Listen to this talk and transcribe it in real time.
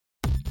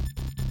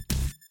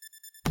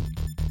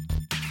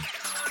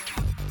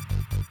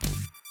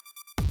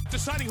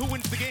deciding who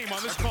wins the game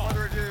on this call.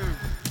 Under review.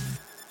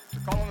 The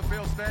call on the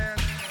field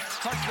stands.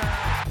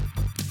 Touchdown.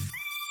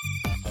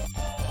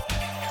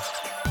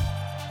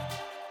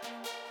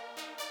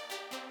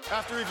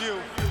 After review,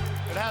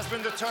 it has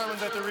been determined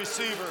that the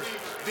receiver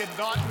did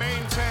not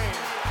maintain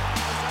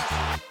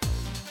possession.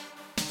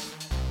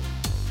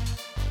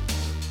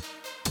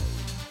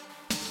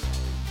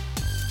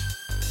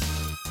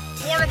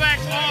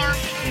 Quarterback's arm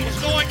is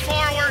going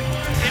forward.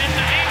 It is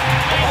an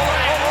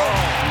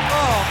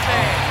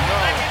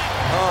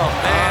Oh,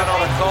 man,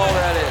 on a call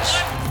that is.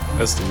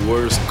 That's the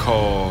worst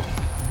call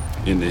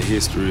in the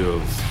history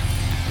of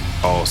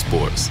all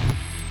sports.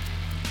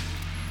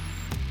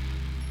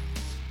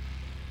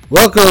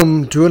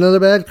 Welcome to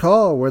another bad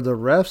call where the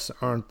refs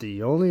aren't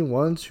the only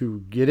ones who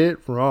get it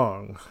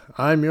wrong.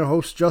 I'm your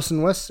host,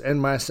 Justin West,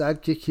 and my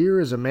sidekick here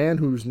is a man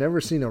who's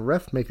never seen a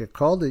ref make a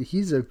call that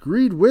he's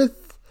agreed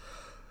with,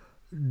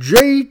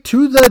 J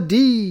to the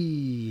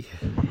D.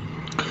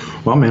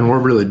 Well, man, we're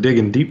really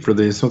digging deep for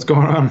these. What's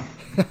going on?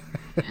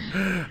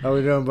 How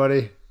we doing,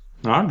 buddy?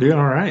 I'm doing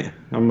all right.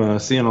 I'm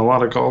seeing a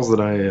lot of calls that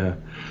I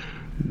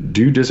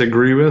do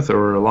disagree with,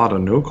 or a lot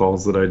of no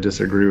calls that I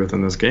disagree with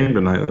in this game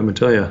tonight. Let me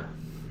tell you.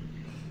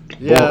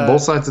 Yeah.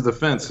 Both sides of the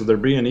fence, so they're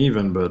being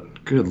even,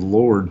 but good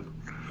Lord.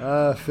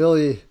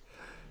 Philly,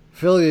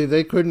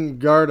 they couldn't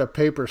guard a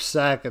paper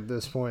sack at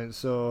this point,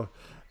 so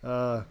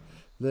the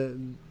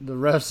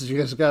refs, you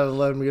just got to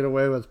let them get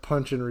away with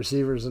punching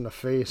receivers in the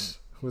face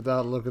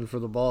without looking for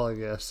the ball, I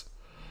guess.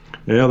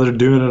 Yeah, they're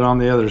doing it on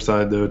the other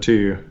side, though,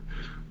 too.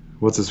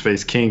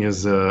 What's-his-face King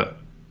is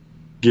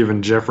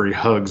giving Jeffrey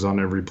hugs on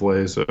every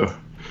play, so...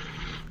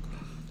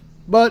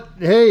 But,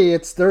 hey,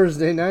 it's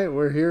Thursday night.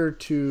 We're here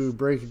to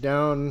break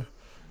down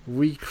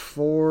Week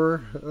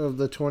 4 of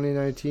the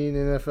 2019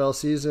 NFL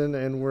season,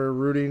 and we're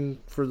rooting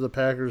for the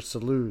Packers to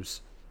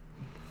lose.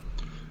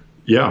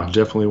 Yeah,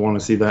 definitely want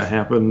to see that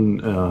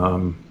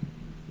happen,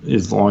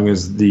 as long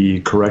as the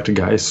correct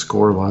guys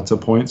score lots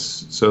of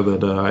points so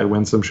that I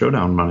win some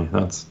showdown money.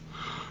 That's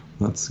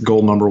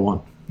goal number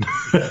one.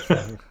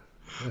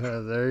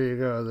 There you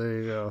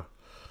go.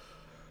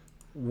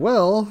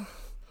 Well,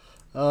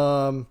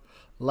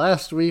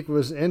 last week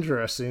was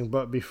interesting,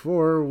 but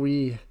before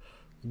we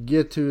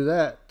get to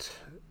that,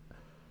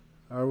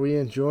 are we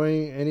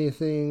enjoying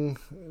anything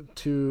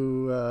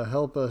to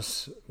help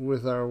us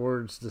with our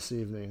words this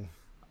evening?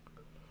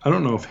 I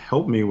don't know if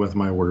help me with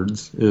my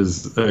words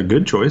is a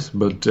good choice,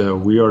 but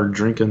we are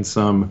drinking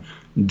some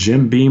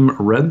Jim Beam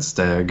Red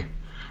Stag.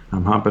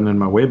 I'm hopping in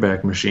my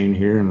Wayback Machine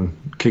here and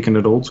kicking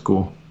it old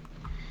school.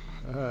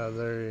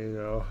 There you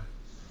go.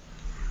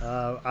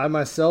 I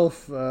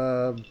myself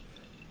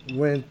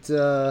went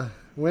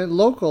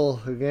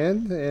local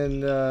again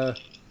and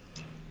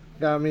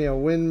got me a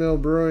Windmill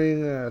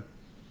Brewing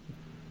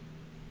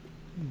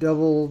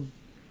double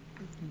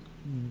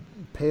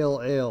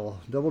pale ale,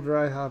 double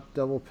dry hop,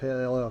 double pale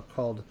ale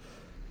called,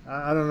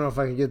 I don't know if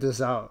I can get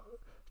this out,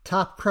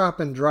 Top Crop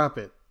and Drop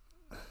It.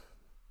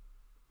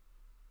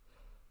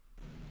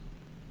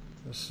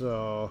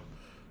 So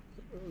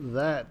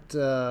that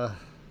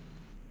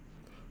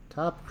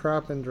Top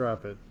Crop and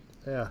Drop It,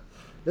 yeah,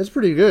 it's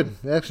pretty good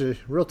actually,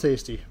 real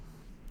tasty.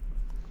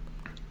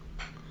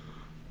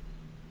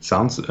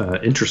 Sounds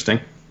interesting.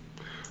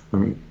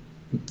 I'm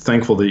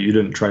thankful that you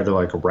didn't try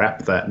to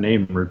rap that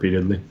name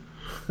repeatedly.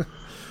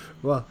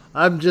 Well,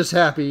 I'm just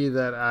happy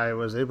that I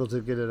was able to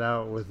get it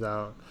out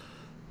without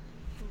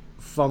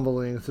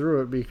fumbling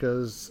through it,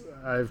 because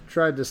I've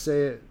tried to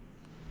say it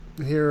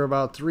here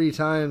about 3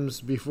 times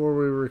before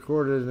we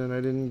recorded and I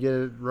didn't get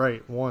it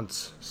right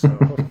once. So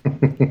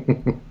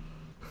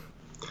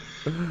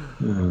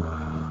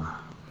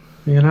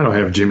Man, I don't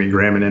have Jimmy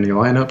Graham in any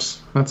lineups.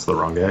 That's the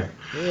wrong guy.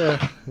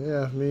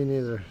 Yeah, me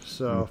neither.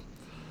 So,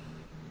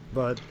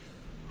 but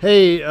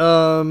hey,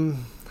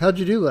 how'd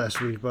you do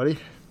last week, buddy?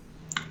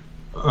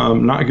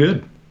 Not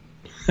good.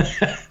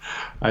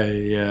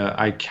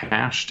 I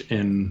cashed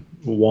in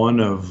one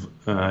of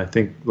I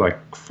think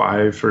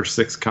 5 or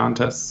 6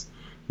 contests,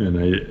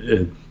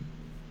 and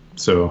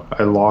so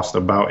I lost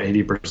about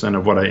 80%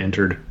 of what I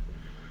entered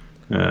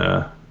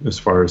as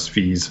far as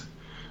fees.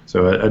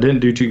 So I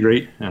didn't do too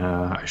great.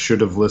 I should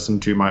have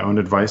listened to my own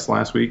advice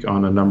last week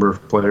on a number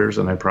of players,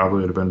 and I probably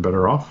would have been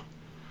better off.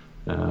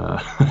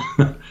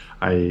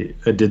 I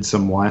did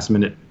some last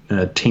minute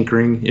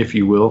tinkering, if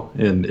you will,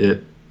 and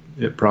it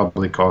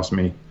probably cost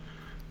me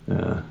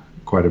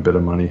quite a bit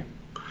of money.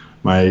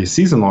 My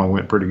season long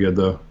went pretty good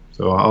though,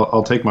 so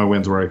I'll take my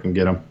wins where I can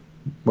get them.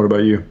 What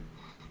about you?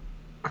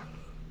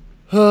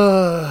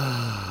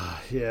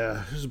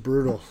 Yeah, it was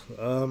brutal.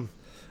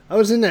 I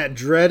was in that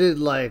dreaded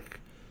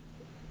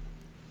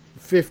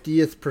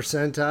 50th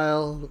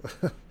percentile,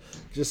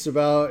 just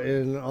about,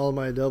 in all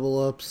my double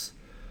ups,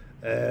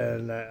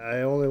 and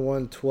I only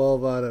won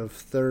 12 out of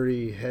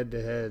 30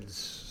 head-to-heads.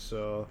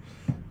 So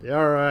the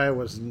RI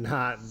was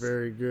not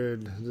very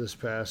good this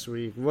past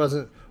week.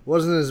 Wasn't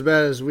as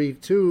bad as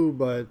week 2,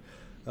 but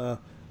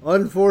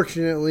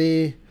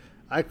unfortunately,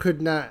 I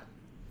could not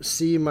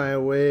see my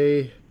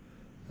way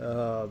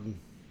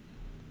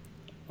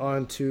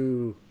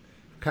onto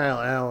Kyle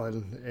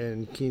Allen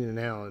and Keenan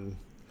Allen,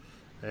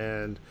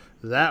 and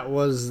that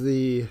was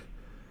the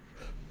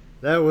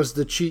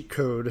cheat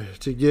code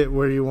to get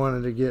where you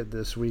wanted to get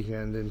this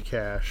weekend in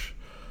cash.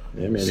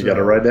 Yeah, man, you got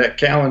to ride that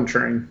Callan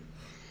train.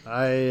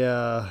 I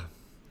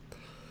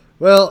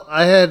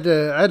had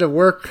to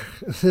work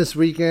this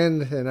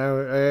weekend, and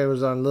I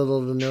was on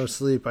little to no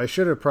sleep. I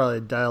should have probably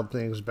dialed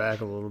things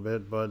back a little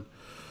bit, but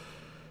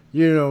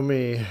you know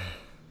me.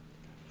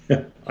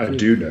 I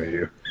do know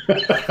you.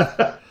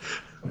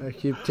 I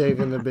keep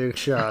taking the big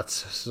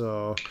shots.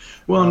 So,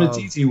 well, and it's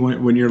easy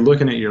when you're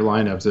looking at your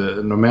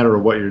lineups. No matter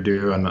what you're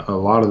doing, a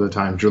lot of the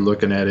times you're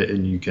looking at it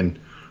and you can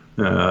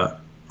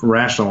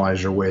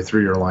rationalize your way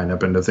through your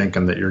lineup into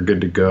thinking that you're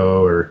good to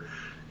go. Or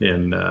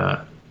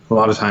a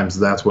lot of times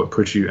that's what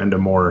puts you into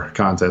more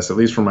contests. At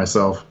least for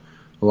myself,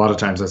 a lot of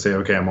times I say,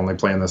 okay, I'm only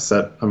playing this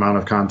set amount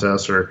of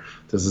contests, or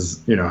this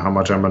is how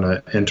much I'm going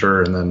to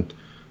enter, and then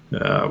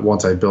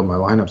once I build my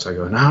lineups, I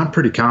go, I'm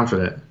pretty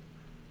confident.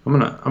 I'm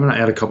gonna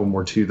add a couple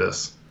more to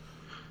this,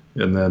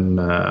 and then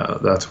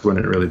that's when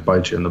it really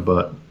bites you in the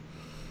butt.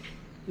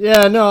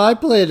 Yeah, no, I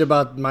played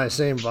about my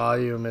same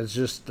volume. It's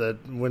just that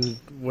when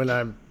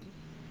I'm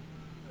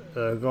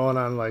going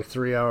on like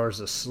 3 hours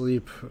of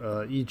sleep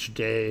each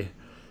day,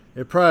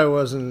 it probably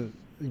wasn't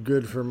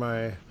good for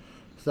my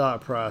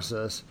thought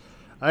process.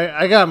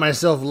 I got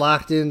myself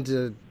locked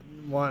into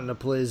wanting to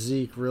play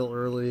Zeke real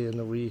early in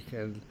the week,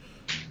 and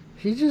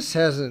he just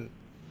hasn't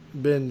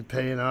been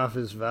paying off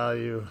his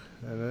value,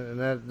 and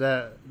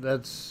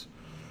that's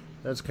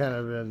kind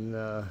of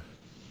been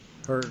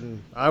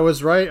hurting. I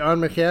was right on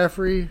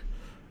McCaffrey,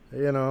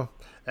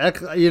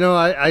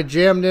 I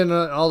jammed in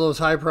all those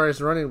high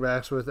priced running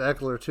backs with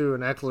Eckler too,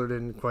 and Eckler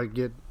didn't quite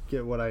get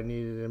what I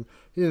needed him.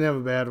 He didn't have a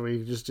bad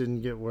week, just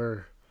didn't get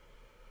where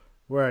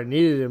I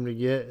needed him to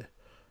get,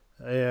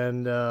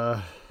 and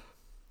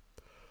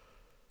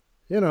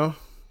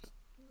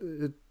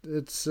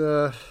it's.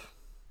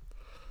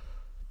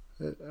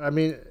 I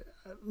mean,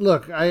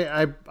 look,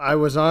 I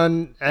was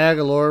on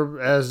Aguilar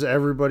as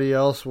everybody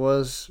else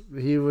was.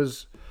 He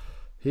was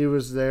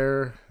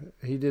there.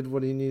 He did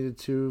what he needed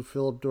to.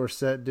 Philip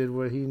Dorsett did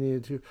what he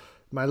needed to.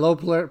 My low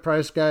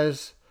price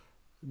guys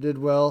did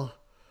well.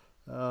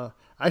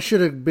 I should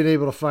have been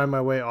able to find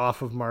my way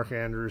off of Mark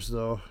Andrews,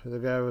 though. The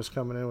guy was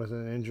coming in with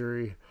an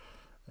injury,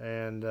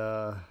 and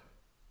I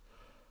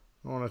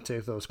don't want to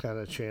take those kind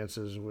of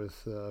chances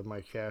with my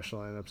cash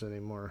lineups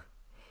anymore.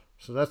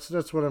 So that's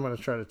what I'm going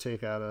to try to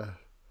take out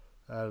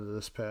of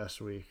this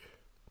past week.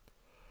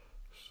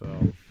 So,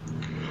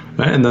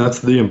 and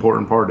that's the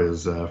important part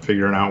is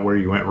figuring out where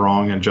you went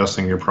wrong,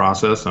 adjusting your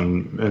process,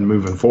 and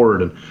moving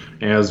forward. And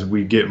as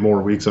we get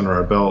more weeks under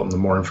our belt, and the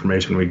more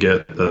information we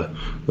get, the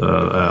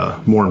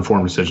more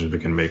informed decisions we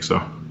can make. So,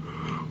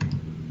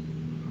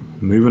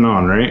 moving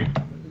on, right?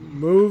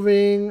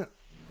 Moving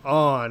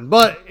on.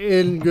 But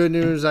in good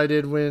news, I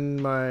did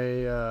win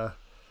my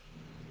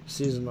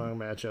season-long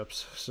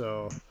matchups.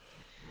 So.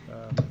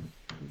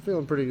 I'm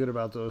feeling pretty good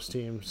about those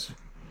teams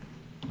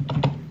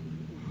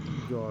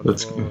going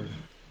forward.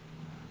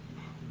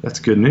 That's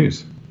good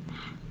news.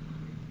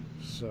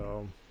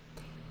 So,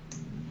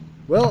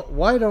 well,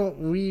 why don't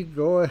we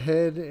go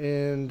ahead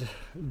and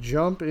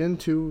jump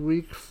into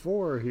week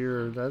 4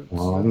 here?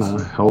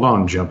 Hold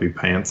on, Jumpy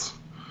Pants.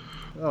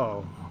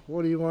 Oh,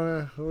 what do you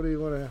want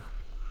to?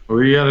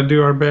 We got to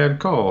do our bad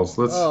calls.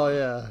 Oh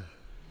yeah.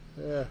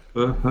 Yeah.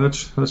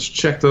 Let's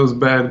check those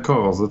bad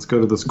calls. Let's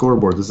go to the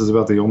scoreboard. This is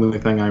about the only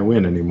thing I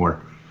win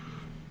anymore.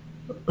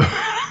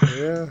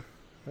 Yeah,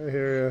 I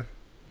hear you.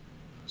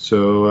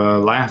 So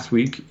last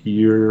week,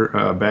 your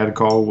bad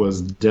call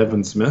was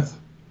Devin Smith,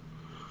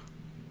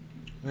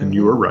 and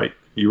you were right.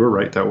 You were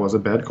right. That was a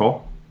bad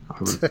call.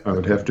 I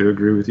would have to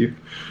agree with you.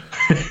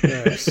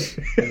 Nice.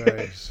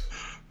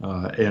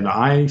 And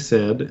I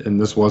said, and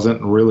this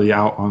wasn't really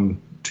out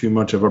on too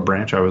much of a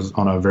branch. I was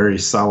on a very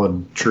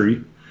solid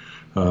tree.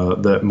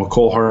 That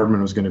McCole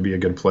Hardman was going to be a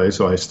good play,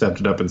 so I stepped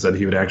it up and said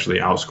he would actually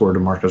outscore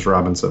DeMarcus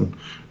Robinson,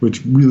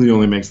 which really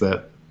only makes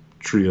that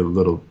tree a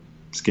little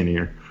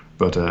skinnier.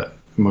 But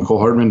McCole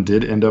Hardman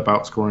did end up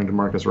outscoring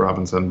DeMarcus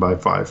Robinson by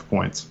 5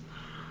 points.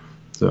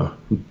 So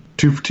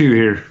 2 for 2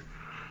 here.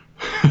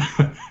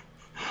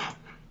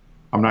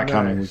 I'm not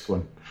counting week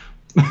 1.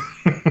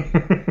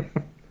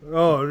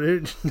 Oh,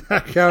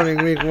 not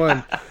counting week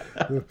 1.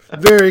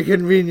 Very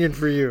convenient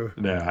for you.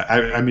 Yeah,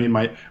 I mean,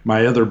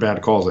 my other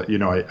bad calls,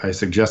 I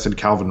suggested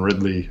Calvin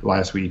Ridley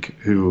last week,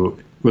 who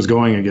was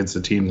going against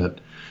a team that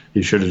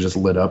he should have just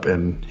lit up,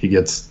 and he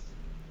gets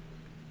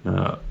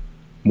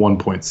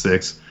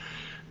 1.6.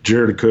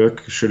 Jared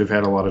Cook should have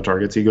had a lot of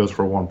targets. He goes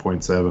for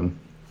 1.7.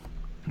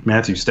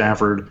 Matthew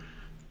Stafford,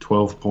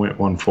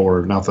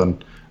 12.14,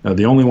 nothing.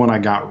 The only one I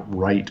got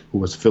right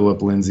was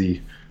Philip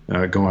Lindsay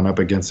going up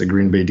against the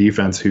Green Bay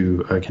defense,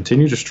 who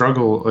continue to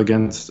struggle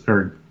against,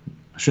 or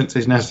I shouldn't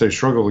say necessarily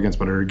struggle against,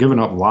 but are giving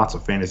up lots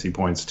of fantasy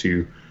points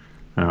to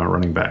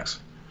running backs,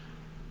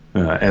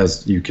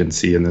 as you can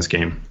see in this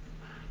game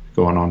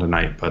going on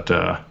tonight. But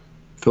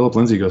Philip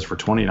Lindsay goes for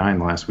 29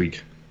 last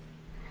week.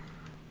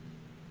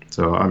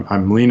 So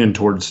I'm leaning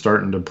towards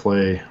starting to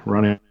play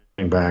running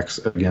backs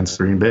against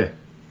Green Bay.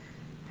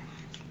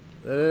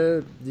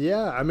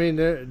 Yeah, I mean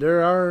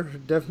there are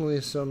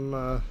definitely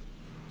some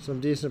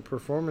decent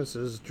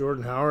performances.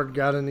 Jordan Howard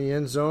got in the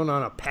end zone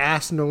on a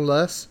pass, no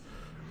less.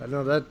 I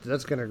know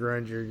that's going to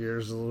grind your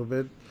gears a little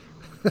bit.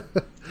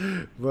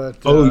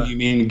 But you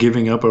mean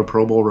giving up a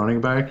Pro Bowl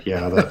running back?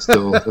 Yeah, that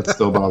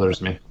still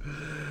bothers me.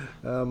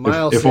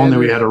 If only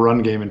we had a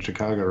run game in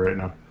Chicago right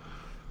now.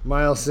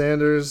 Miles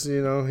Sanders,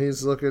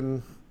 he's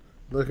looking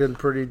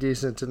pretty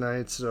decent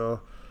tonight.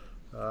 So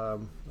I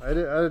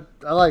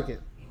like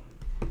it.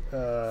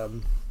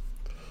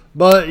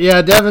 But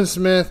yeah, Devin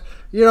Smith.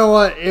 You know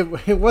what?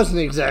 It wasn't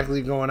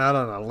exactly going out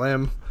on a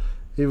limb.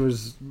 He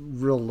was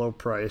real low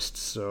priced,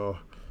 so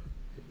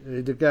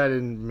the guy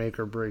didn't make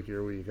or break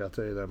your week. I'll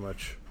tell you that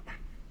much.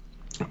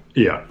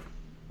 Yeah.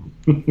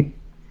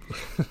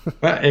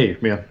 Hey,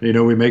 man,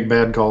 we make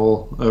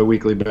a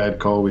weekly bad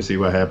call. We see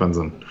what happens,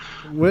 and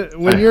I'm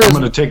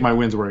going to take my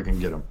wins where I can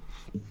get them.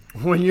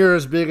 When you're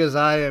as big as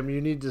I am,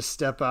 you need to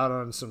step out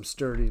on some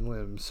sturdy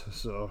limbs.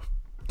 So,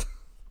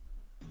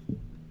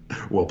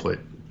 well played.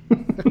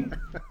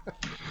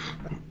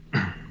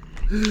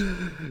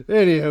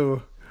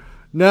 Anywho,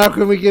 now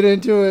can we get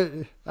into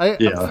it?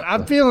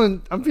 I'm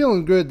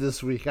feeling good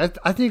this week. I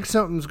think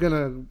something's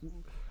gonna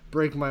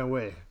break my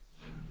way.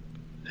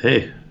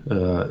 Hey,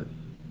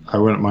 I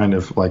wouldn't mind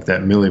if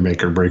that Millie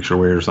Maker breaks your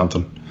way or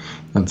something.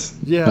 That's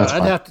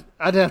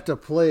I'd have to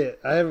play it.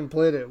 I haven't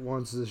played it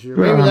once this year.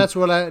 Maybe that's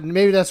what I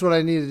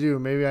need to do.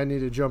 Maybe I need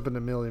to jump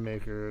into Millie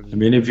Maker. I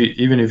mean, if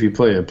you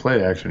play a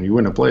play action, you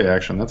win a play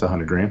action. That's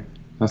 $100,000.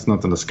 That's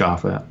nothing to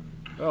scoff at.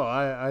 Oh,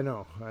 I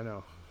know.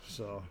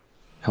 So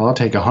hell, I'll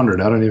take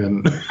 100. I don't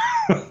even.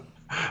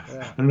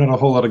 There's not a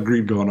whole lot of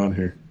greed going on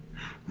here.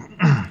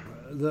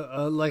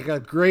 Like a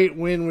great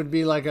win would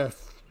be like a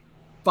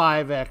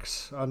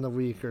 5x on the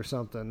week or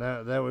something.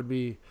 That would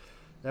be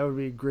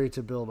great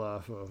to build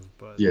off of.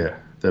 But yeah,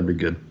 that'd be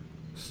good.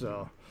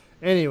 So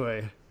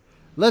anyway,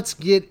 let's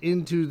get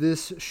into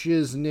this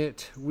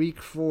shiznit.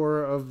 Week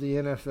 4 of the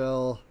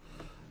NFL.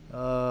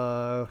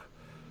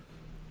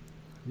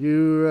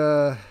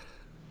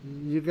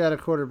 You got a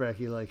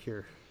quarterback you like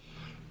here?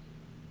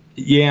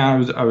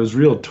 Yeah, I was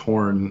real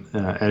torn,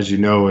 as you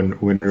know, when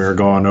we were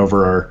going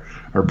over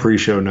our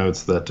pre-show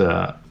notes, that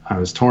I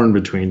was torn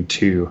between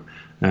two,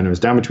 and it was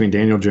down between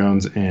Daniel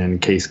Jones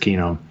and Case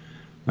Keenum.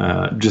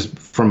 Just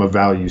from a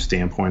value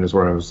standpoint is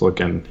where I was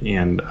looking,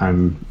 and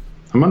I'm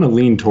going to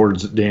lean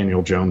towards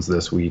Daniel Jones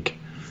this week.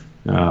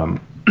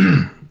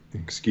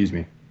 Excuse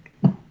me.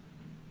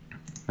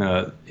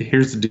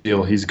 Here's the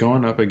deal: he's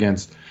going up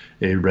against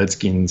a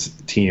Redskins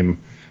team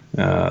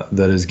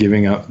that is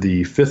giving up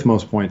the 5th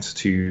most points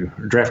to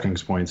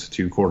DraftKings points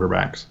to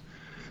quarterbacks,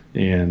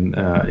 and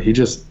he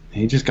just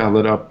got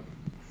lit up.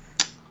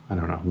 I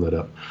don't know, lit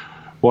up.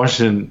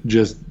 Washington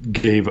just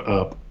gave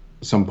up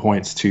some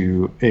points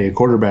to a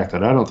quarterback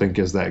that I don't think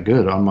is that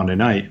good on Monday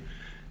night,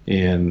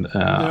 and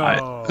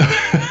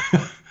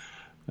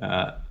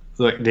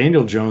look,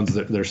 Daniel Jones.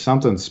 There's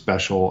something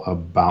special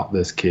about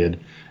this kid,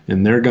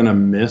 and they're gonna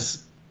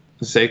miss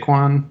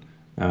Saquon.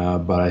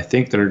 But I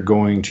think they're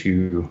going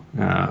to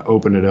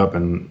open it up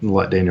and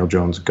let Daniel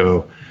Jones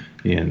go.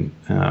 And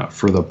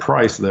for the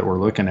price that we're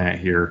looking at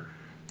here,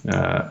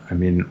 I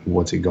mean,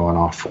 what's he going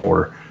off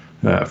for?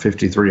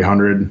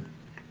 $5,300.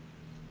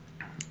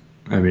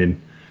 I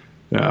mean,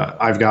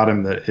 I've got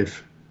him that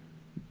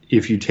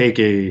if you take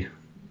a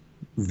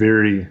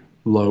very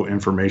low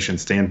information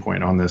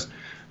standpoint on this,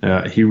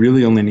 he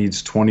really only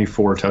needs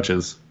 24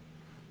 touches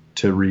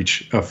to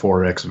reach a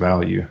 4x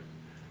value.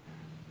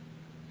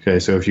 Okay,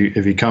 so if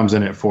he comes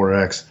in at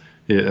 4x,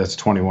 that's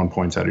 21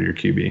 points out of your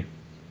QB.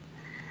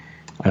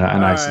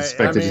 And I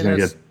suspect that he's going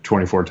to get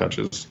 24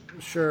 touches.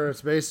 Sure,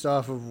 it's based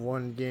off of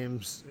one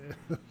game's.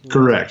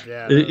 Correct.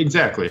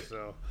 Exactly.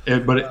 So,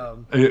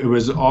 it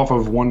was off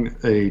of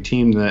a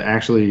team that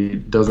actually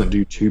doesn't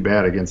do too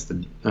bad against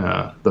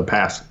the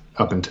pass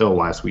up until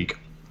last week.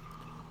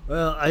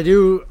 Well, I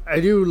do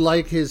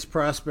like his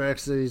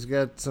prospects. That he's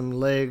got some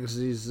legs.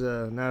 He's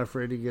not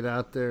afraid to get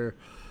out there.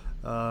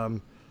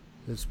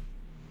 It's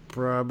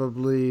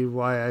probably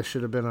why I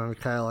should have been on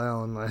Kyle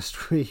Allen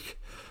last week,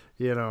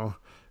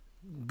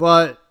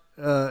 But,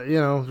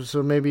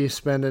 so maybe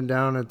spending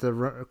down at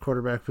the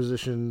quarterback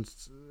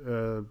position's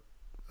a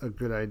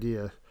good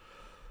idea.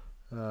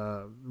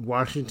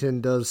 Washington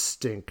does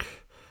stink,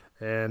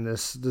 and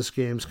this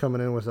game's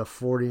coming in with a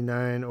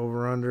 49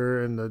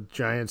 over-under, and the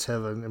Giants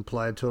have an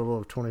implied total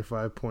of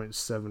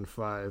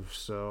 25.75.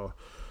 So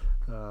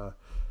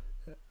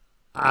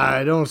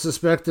I don't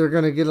suspect they're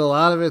going to get a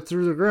lot of it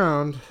through the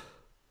ground.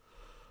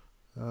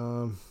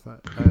 Well,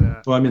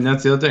 I mean,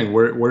 that's the other thing.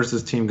 Where's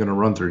this team going to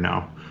run through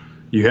now?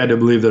 You had to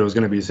believe that it was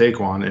going to be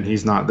Saquon, and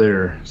he's not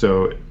there.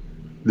 So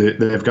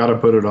they've got to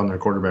put it on their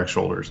quarterback's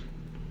shoulders.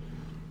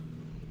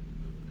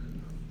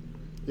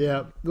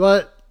 Yeah,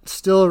 but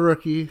still a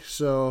rookie.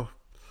 So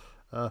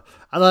I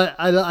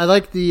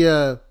like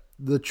the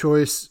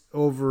choice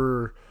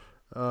over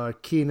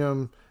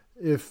Keenum.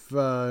 if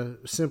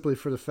simply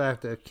for the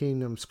fact that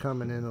Keenum's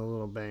coming in a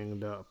little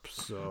banged up.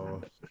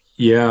 So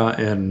yeah,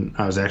 and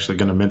I was actually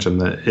going to mention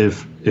that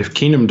if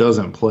Keenum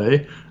doesn't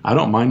play, I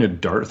don't mind a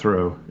dart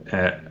throw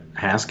at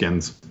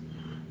Haskins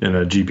in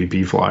a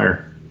GPP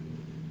flyer.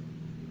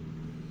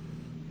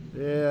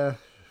 Yeah,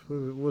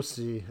 we'll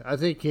see. I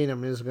think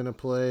Keenum is going to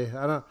play.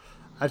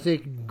 I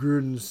think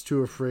Gruden's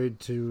too afraid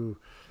to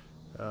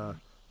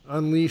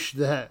unleash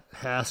that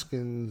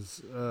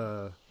Haskins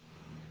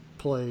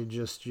play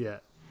just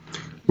yet.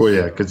 Well,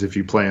 yeah, because if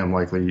you play him,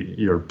 likely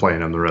you're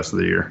playing him the rest of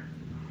the year.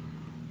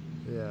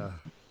 Yeah.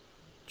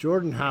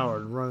 Jordan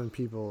Howard running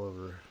people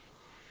over.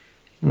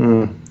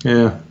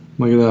 Yeah,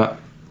 look at that.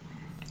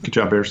 Good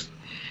job, Bears.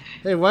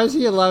 Hey, why is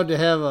he allowed to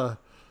have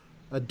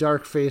a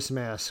dark face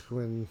mask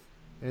when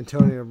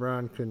Antonio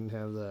Brown couldn't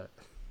have that?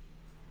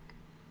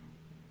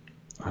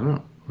 I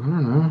don't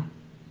know.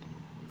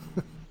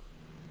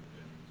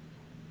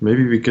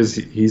 Maybe because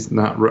he's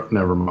not.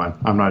 Never mind.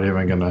 I'm not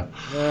even gonna.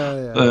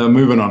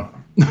 Moving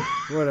on.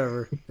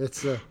 Whatever.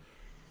 It's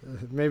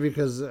maybe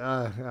because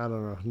I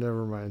don't know.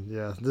 Never mind.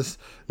 Yeah. This.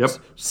 Yep.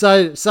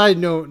 Side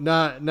note.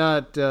 Not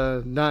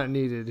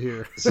needed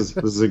here. This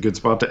is a good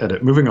spot to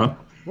edit. Moving on.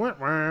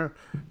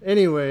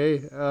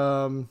 Anyway,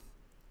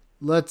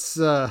 let's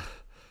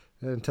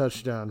and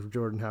touchdown for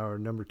Jordan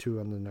Howard, number 2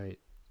 on the night.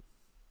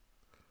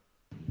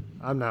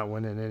 I'm not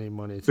winning any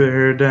money.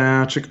 Bear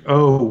down.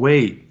 Oh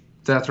wait,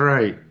 that's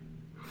right.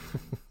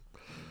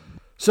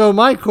 So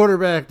my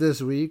quarterback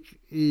this week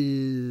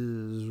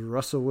is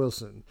Russell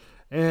Wilson.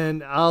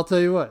 And I'll tell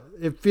you what,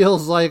 it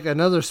feels like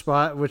another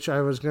spot, which I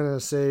was going to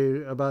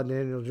say about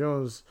Daniel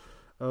Jones,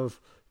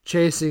 of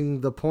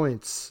chasing the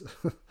points.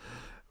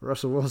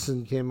 Russell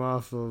Wilson came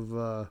off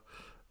of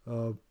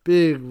a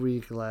big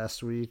week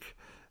last week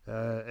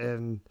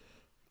and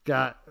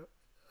got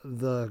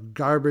the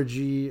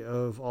garbagey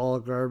of all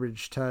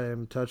garbage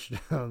time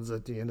touchdowns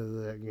at the end of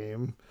that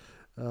game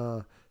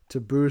to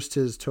boost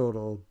his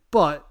total.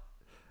 But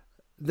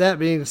that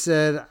being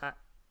said,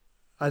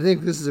 I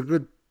think this is a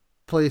good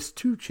place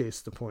to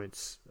chase the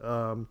points.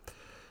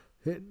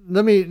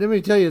 Let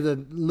me tell you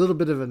the little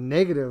bit of a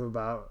negative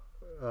about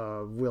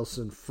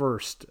Wilson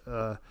first.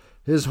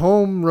 His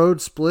home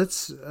road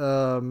splits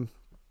are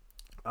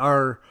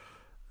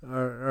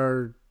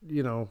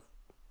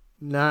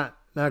not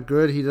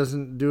good. He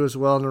doesn't do as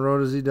well on the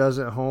road as he does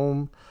at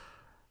home,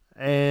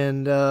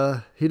 and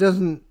he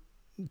doesn't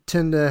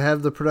tend to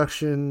have the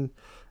production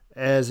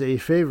as a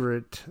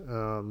favorite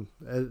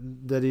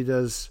that he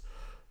does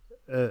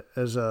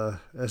as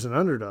an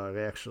underdog,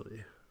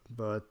 actually.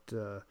 But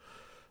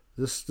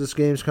this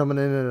game's coming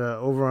in at a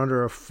over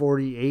under of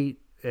 48,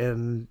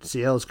 and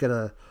Seattle's got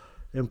a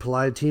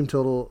implied team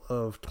total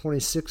of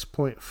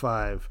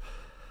 26.5.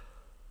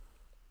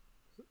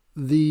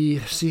 The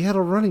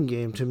Seattle running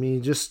game to me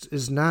just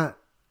is not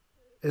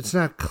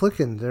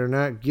clicking. They're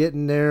not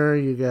getting there.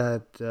 You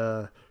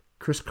got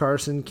Chris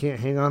Carson can't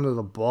hang on to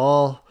the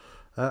ball.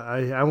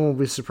 I won't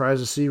be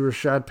surprised to see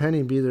Rashad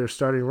Penny be their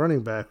starting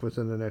running back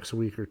within the next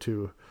week or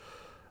two.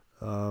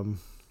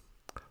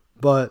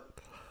 But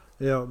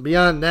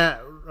beyond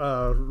that,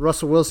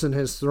 Russell Wilson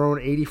has thrown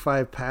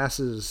 85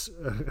 passes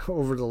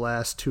over the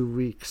last 2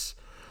 weeks.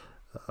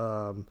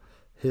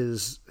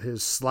 His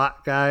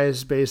slot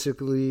guys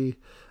basically.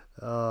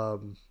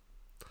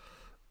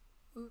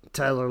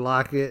 Tyler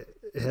Lockett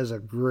has a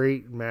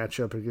great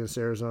matchup against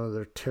Arizona.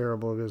 They're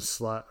terrible against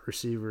slot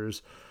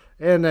receivers.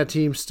 And that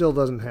team still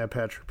doesn't have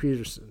Patrick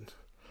Peterson.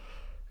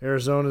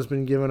 Arizona's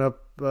been giving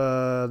up,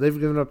 they've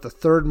given up the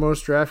third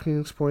most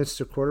DraftKings points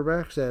to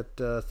quarterbacks at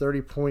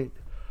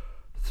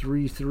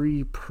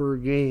 30.33 per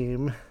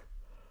game.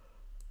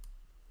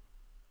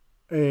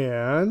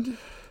 And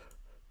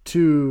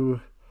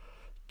to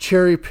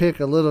cherry pick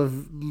a little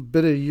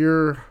bit of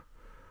your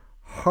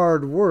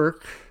hard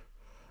work,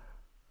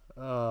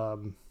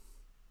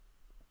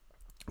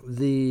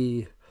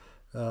 the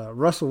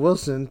Russell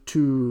Wilson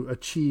to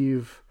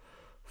achieve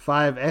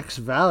 5x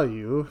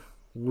value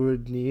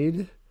would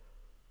need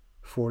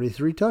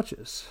 43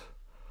 touches.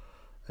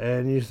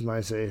 And you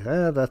might say,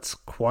 that's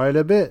quite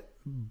a bit.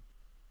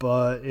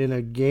 But in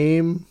a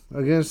game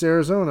against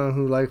Arizona,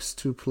 who likes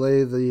to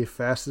play the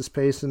fastest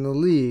pace in the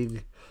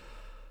league,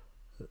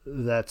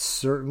 that's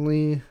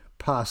certainly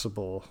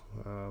possible.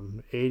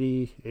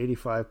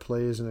 85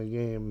 plays in a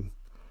game,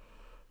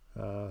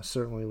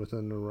 certainly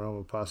within the realm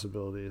of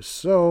possibilities.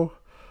 So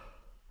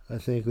I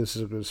think this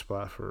is a good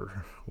spot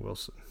for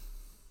Wilson.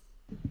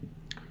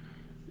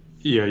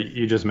 Yeah,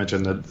 you just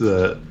mentioned that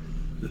the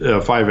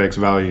 5x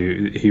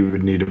value, he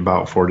would need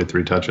about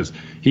 43 touches.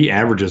 He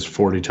averages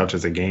 40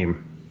 touches a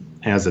game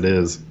as it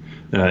is.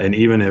 And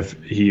even if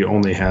he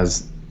only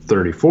has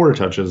 34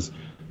 touches,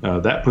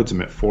 that puts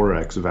him at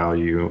 4x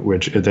value,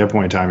 which at that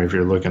point in time, if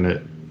you're looking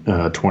at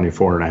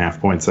 24.5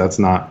 points, that's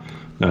not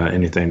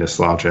anything to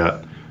slouch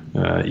at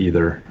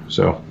either.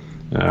 So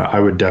I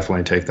would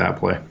definitely take that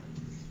play.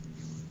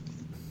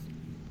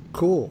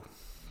 Cool.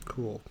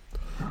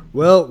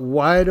 Well,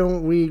 why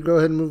don't we go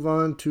ahead and move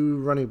on to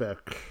running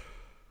back?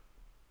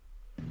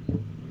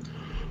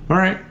 All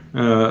right.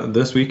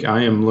 this week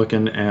I am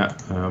looking at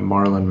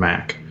Marlon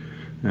Mack.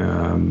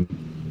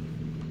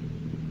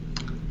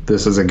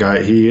 This is a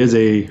guy, he is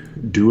a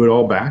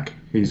do-it-all back.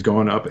 He's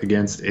going up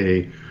against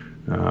a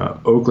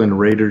Oakland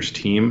Raiders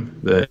team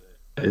that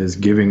is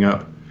giving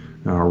up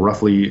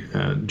roughly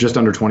just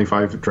under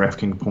 25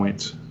 DraftKings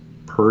points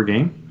per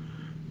game.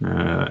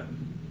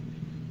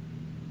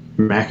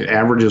 Mack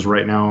averages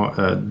right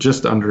now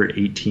just under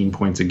 18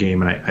 points a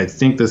game, and I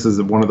think this is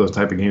one of those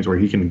type of games where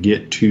he can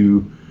get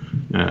to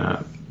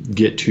a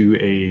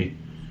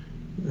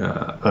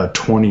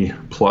 20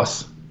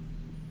 plus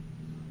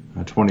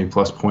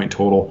point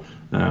total.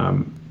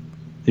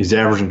 He's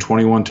averaging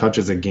 21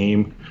 touches a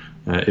game.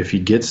 If he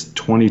gets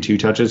 22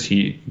 touches,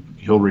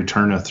 he'll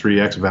return a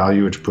 3x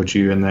value, which puts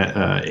you in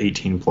that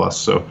 18 plus.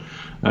 So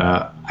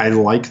I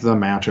like the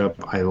matchup.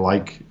 I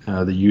like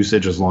the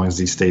usage as long as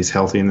he stays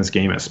healthy in this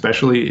game,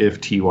 especially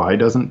if TY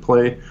doesn't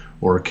play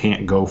or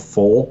can't go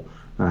full.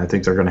 I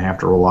think they're going to have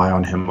to rely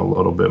on him a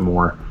little bit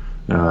more.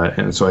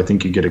 And so I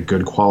think you get a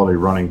good quality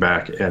running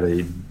back at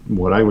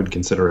what I would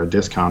consider a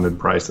discounted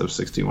price of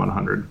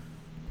 $6,100.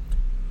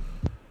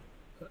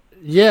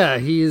 Yeah,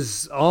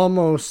 he's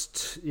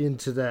almost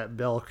into that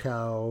bell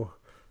cow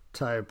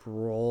type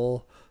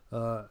role.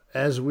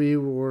 As we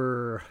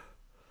were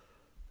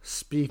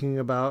speaking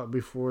about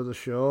before the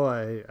show,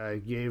 I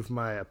gave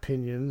my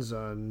opinions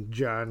on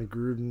John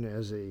Gruden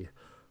as a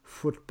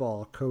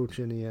football coach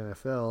in the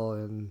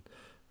NFL, and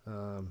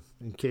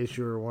in case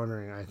you were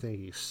wondering, I think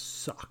he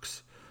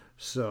sucks.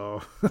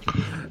 So,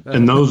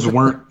 and those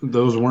weren't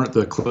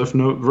the Cliff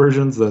Note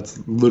versions. That's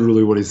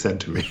literally what he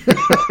said to me.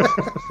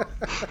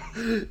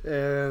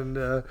 And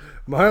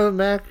Marlon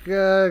Mack,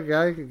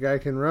 guy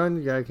can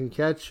run, guy can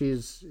catch.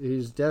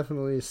 He's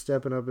definitely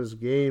stepping up his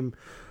game.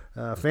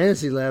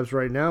 Fantasy Labs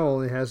right now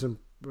only has him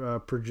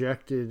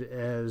projected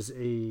as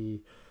a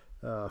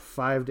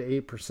 5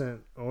 to 8%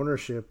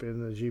 ownership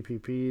in the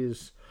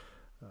GPPs,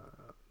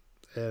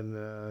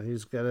 and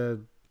he's got a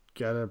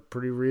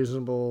pretty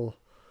reasonable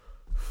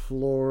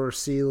floor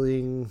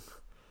ceiling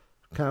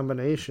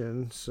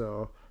combination.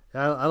 So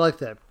I like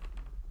that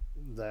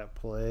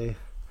play.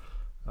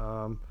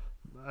 I'm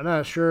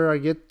not sure I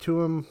get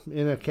to him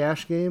in a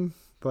cash game,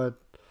 but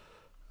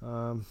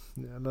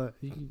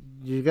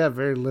you got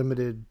very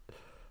limited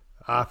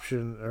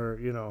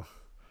opportunities,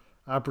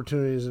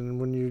 and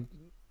when you,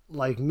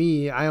 like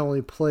me, I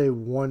only play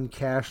one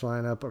cash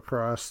lineup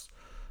across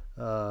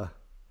all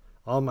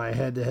my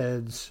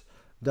head-to-heads,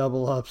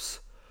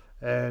 double-ups,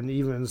 and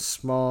even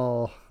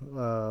small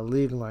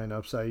league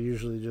lineups. I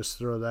usually just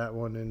throw that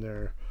one in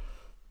there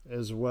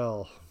as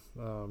well.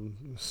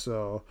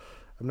 So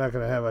I'm not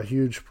going to have a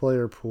huge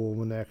player pool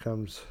when that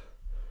comes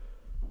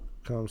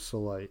to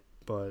light.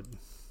 But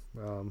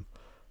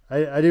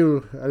I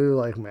do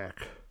like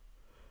Mac.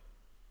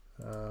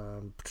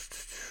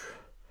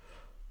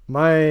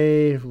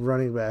 My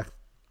running back,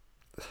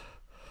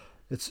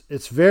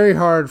 it's very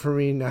hard for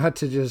me not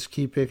to just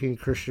keep picking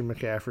Christian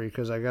McCaffrey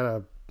because I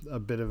got a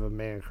bit of a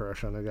man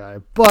crush on the guy.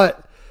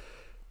 But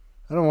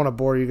I don't want to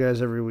bore you guys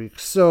every week,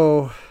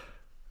 so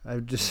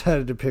I've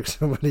decided to pick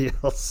somebody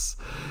else.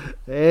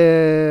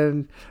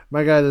 And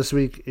my guy this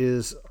week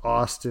is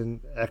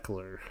Austin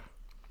Eckler.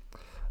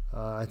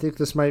 I think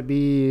this might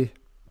be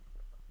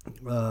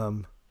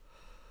the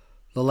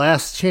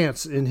last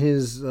chance in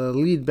his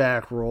lead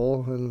back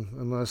role,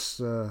 unless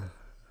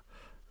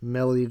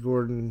Melly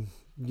Gordon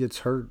gets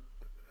hurt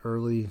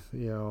early,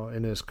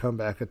 in his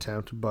comeback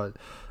attempt. But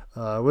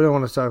we don't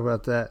want to talk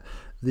about that.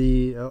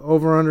 The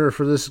over-under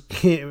for this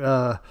game,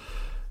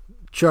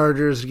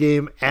 Chargers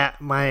game at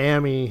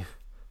Miami,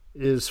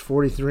 is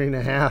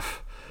 43.5,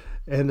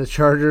 and the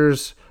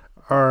Chargers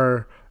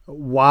are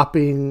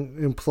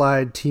whopping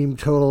implied team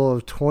total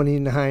of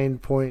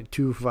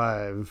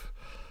 29.25.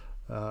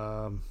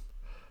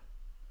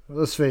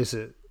 Let's face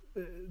it,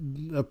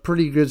 a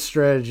pretty good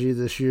strategy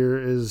this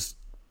year is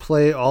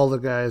play all the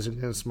guys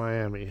against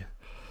Miami.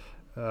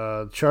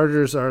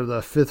 Chargers are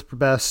the fifth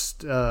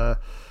best in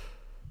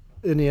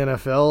the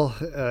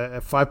NFL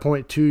at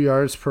 5.2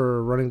 yards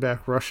per running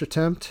back rush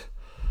attempt.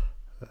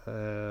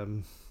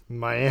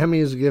 Miami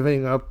is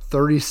giving up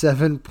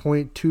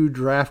 37.2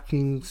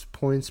 DraftKings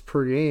points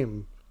per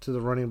game to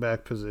the running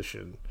back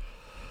position.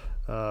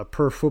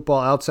 Per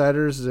Football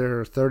Outsiders,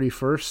 they're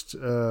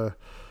 31st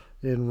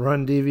in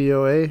run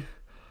DVOA,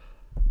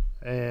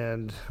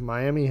 and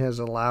Miami has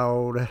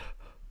allowed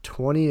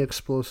 20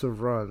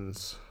 explosive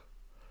runs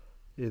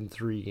in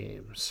 3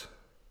 games.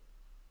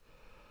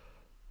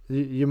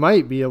 You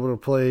might be able to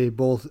play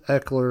both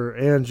Eckler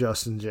and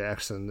Justin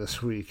Jackson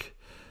this week.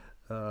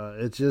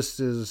 It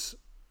just is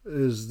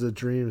the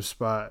dream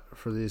spot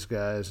for these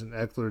guys, and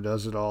Eckler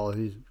does it all.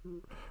 He's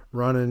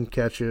running,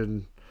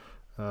 catching.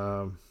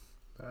 I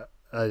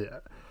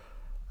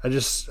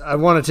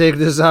want to take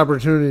this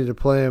opportunity to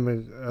play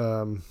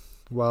him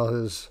while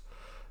his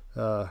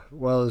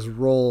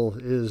role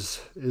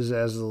is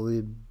as the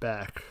lead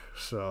back.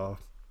 So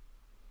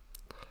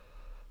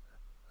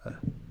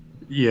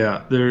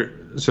yeah,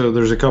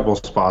 there's a couple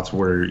spots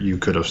where you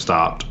could have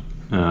stopped.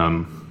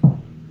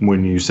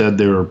 when you said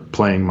they were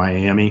playing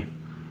Miami.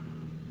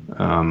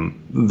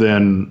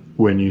 Then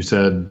when you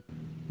said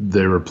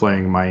they were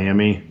playing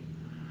Miami,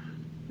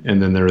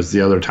 and then there was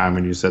the other time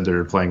when you said they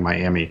were playing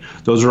Miami.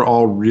 Those are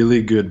all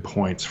really good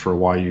points for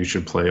why you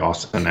should play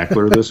Austin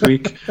Eckler this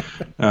week.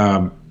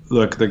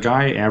 Look, the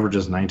guy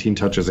averages 19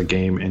 touches a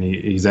game, and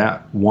he's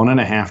at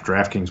 1.5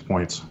 DraftKings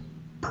points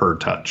per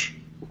touch.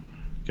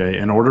 Okay,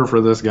 in order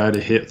for this guy to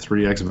hit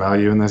 3x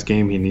value in this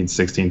game, he needs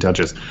 16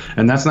 touches.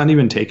 And that's not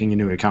even taking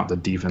into account the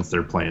defense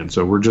they're playing.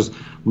 So we're just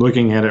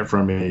looking at it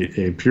from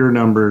a pure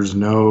numbers,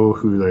 know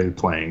who they're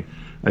playing.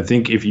 I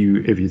think if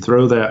you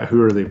throw that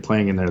who are they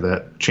playing in there,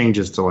 that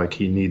changes to like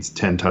he needs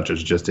 10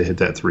 touches just to hit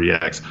that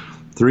 3x.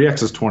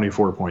 3x is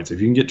 24 points. If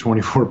you can get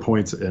 24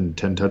 points and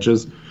 10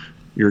 touches,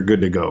 you're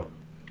good to go.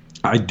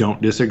 I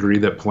don't disagree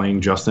that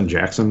playing Justin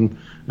Jackson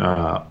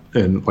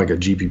in like a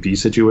GPP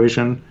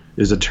situation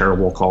is a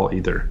terrible call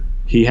either.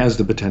 He has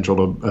the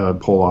potential to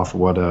pull off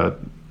what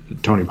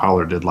Tony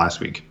Pollard did last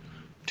week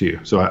too.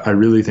 So I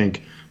really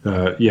think,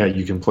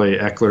 you can play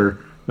Eckler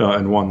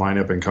in one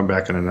lineup and come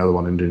back in another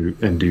one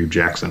and do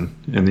Jackson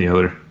in the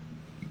other.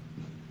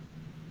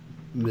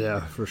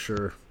 Yeah, for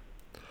sure.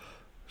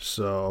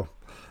 So,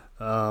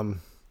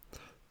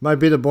 might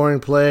be the boring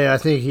play. I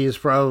think he's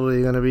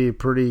probably going to be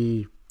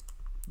pretty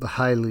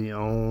highly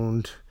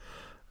owned.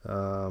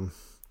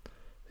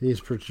 He's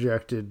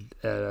projected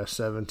at a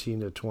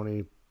 17 to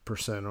 20%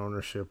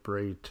 ownership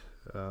rate.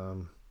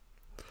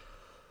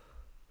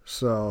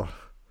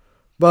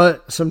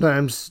 But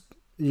sometimes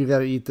you got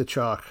to eat the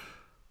chalk.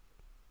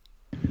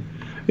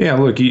 Yeah,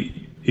 look,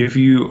 if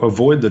you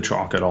avoid the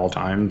chalk at all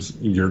times,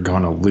 you're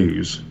going to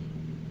lose.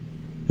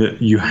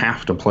 You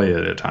have to play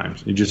it at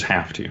times. You just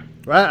have to.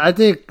 I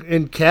think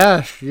in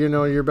cash,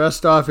 you're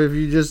best off if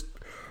you just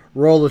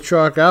roll the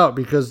chalk out,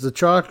 because the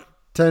chalk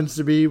tends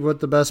to be what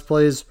the best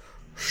plays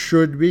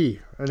should be.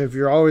 And if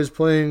you're always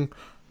playing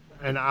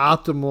an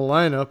optimal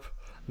lineup,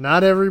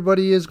 not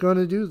everybody is going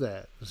to do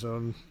that.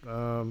 So,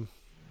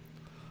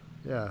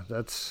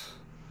 that's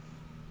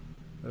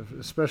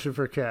especially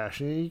for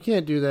cash. You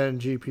can't do that in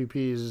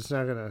GPPs. It's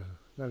not gonna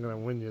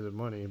win you the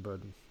money, but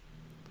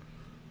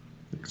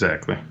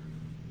exactly.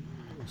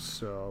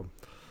 So,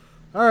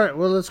 all right.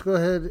 Well, let's go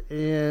ahead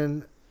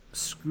and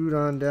scoot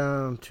on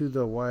down to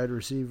the wide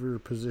receiver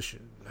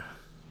position.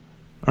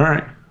 All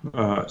right.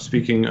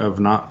 Speaking of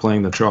not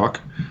playing the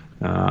chalk,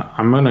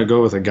 I'm going to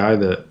go with a guy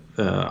that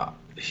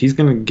he's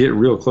going to get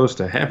real close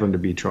to having to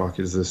be chalk.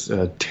 Is this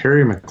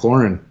Terry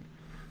McLaurin,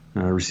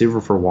 receiver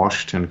for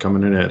Washington,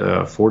 coming in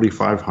at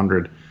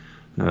 4,500.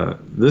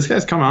 This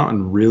guy's come out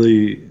and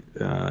really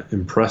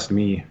impressed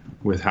me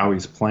with how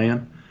he's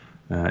playing.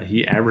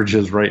 He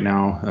averages right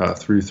now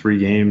through 3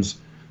 games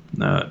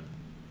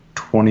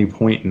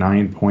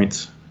 20.9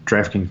 points,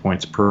 DraftKings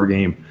points per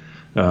game,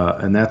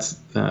 and that's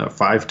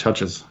 5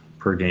 touches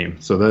per game.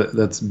 So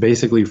that's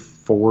basically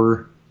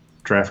 4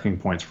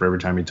 DraftKings points for every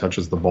time he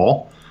touches the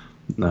ball.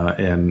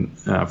 And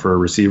for a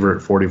receiver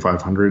at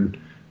 4,500,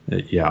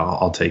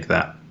 I'll take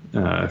that.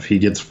 If he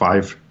gets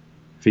 5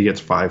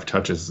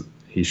 touches,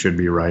 he should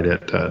be right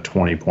at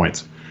 20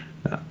 points.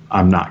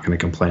 I'm not going to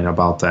complain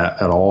about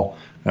that at all.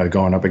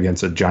 Going up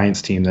against a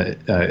Giants team that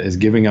is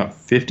giving up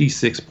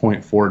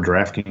 56.4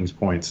 DraftKings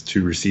points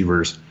to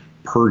receivers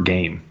per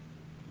game.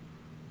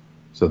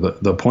 So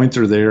the points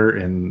are there,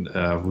 and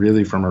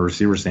really from a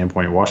receiver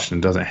standpoint,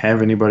 Washington doesn't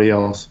have anybody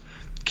else.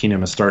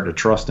 Keenum is starting to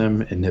trust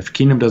him, and if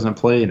Keenum doesn't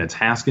play and it's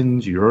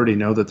Haskins, you already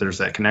know that there's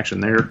that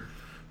connection there.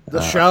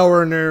 The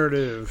shower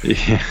narrative.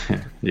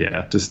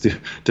 Yeah.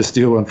 To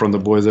steal one from the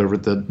boys over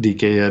at the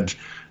DK Edge.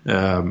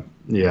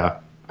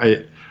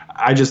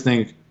 I just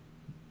think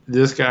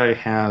this guy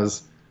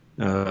has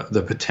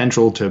the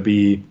potential to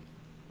be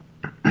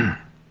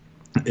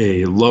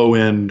a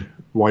low-end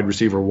wide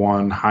receiver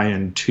 1,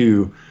 high-end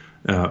 2,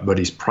 but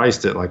he's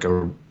priced at like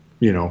a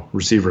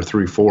receiver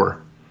 3-4.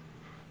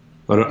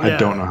 I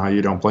don't know how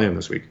you don't play him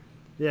this week.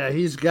 Yeah,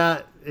 he's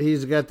got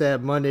that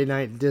Monday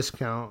night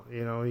discount.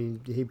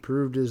 He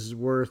proved his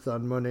worth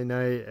on Monday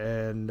night,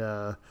 and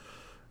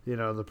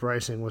the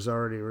pricing was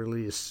already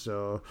released,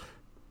 so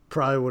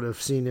probably would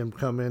have seen him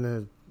come in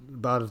at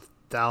about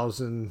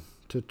 1,000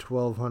 to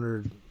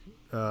 1,200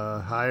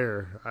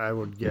 higher, I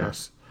would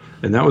guess. Yeah.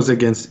 And that was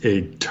against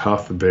a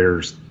tough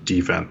Bears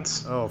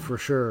defense. Oh, for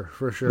sure.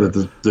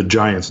 That the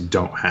Giants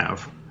don't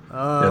have.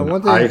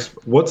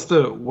 What's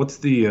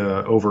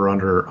the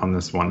over-under on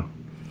this one?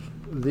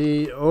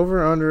 The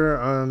over-under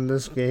on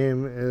this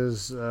game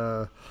is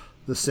the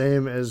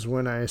same as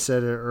when I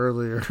said it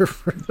earlier.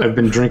 I've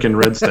been drinking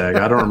Red Stag.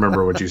 I don't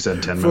remember what you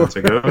said 10 minutes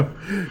ago.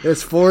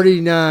 It's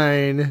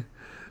 49,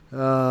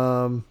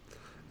 and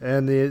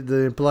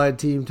the implied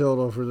team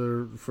total for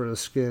the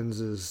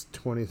Skins is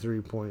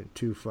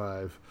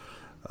 23.25.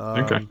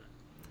 Okay.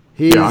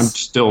 I'm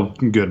still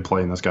good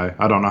playing this guy.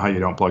 I don't know how you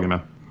don't plug him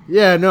in.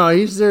 Yeah, no,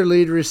 he's their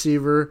lead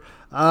receiver.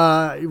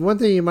 One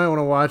thing you might want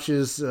to watch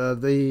is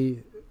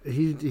he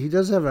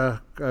does have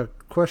a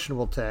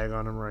questionable tag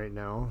on him right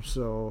now,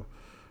 so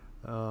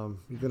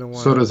you're gonna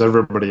want. So does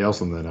everybody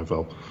else in the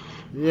NFL.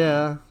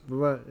 Yeah,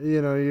 but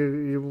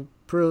you're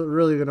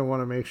really going to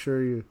want to make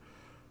sure you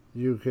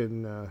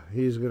can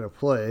he's going to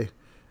play,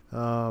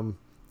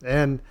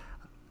 and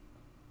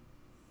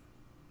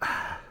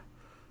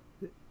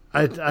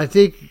I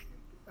think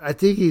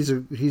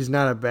he's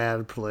not a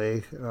bad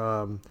play.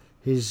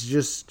 He's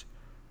just,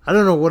 I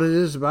don't know what it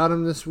is about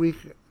him this week.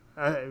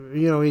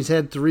 He's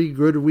had 3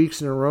 good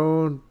weeks in a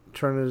row.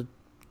 Trying to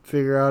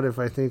figure out if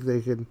he can,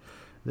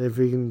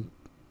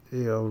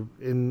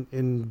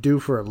 in due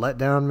for a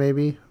letdown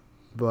maybe,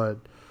 but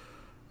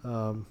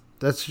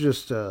that's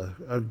just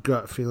a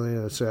gut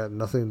feeling. It's got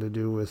nothing to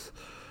do with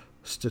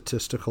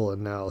statistical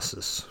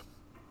analysis.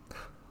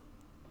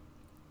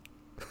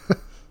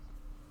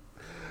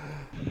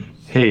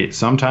 Hey,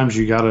 sometimes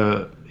you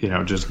gotta,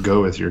 just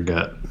go with your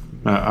gut.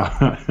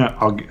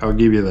 I'll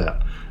give you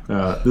that.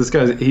 This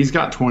guy, he's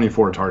got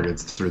 24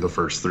 targets through the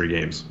first 3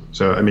 games.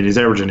 So, I mean, he's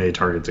averaging 8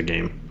 targets a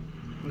game.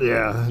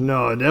 Yeah,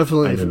 no,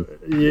 definitely.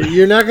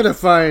 You're not going to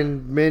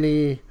find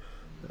many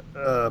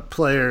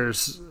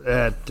players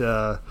at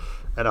a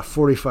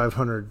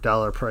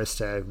 $4,500 price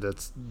tag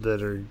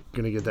that are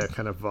going to get that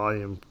kind of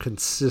volume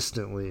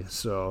consistently.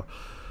 So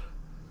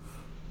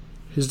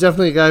he's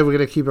definitely a guy we're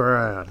going to keep our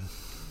eye on.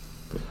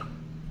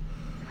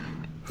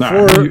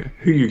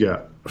 Who you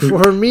got?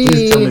 For me,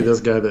 please tell me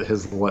this guy that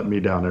has let me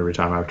down every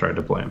time I've tried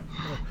to play him.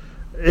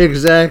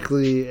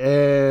 Exactly,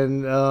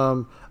 and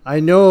I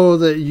know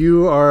that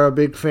you are a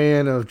big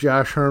fan of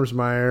Josh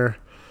Hermsmeyer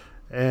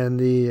and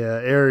the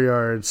air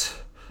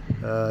yards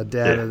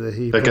data that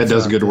he. That guy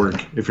does good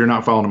work. If you're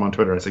not following him on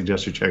Twitter, I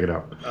suggest you check it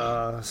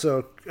out.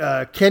 So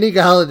Kenny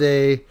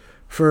Golladay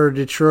for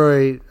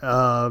Detroit,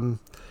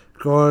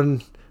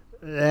 going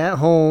at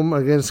home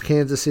against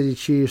Kansas City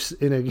Chiefs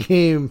in a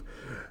game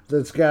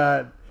that's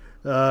got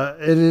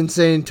an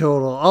insane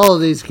total. All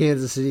of these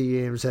Kansas City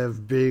games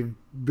have big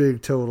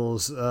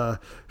totals.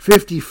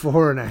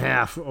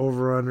 54.5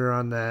 over under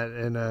on that,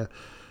 and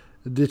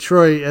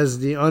Detroit as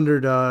the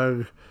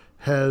underdog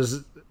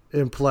has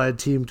implied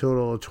team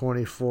total of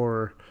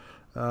 24.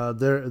 They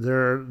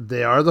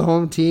are the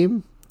home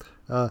team,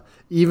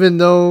 even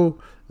though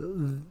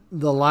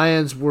the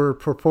Lions were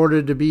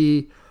purported to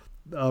be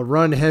a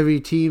run heavy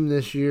team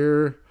this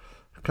year.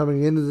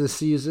 Coming into the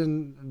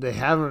season, they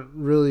haven't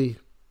really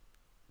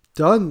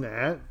done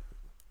that.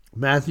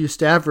 Matthew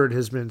Stafford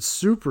has been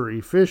super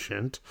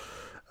efficient.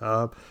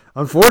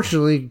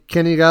 Unfortunately,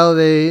 Kenny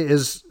Golladay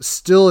is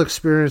still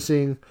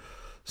experiencing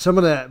some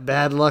of that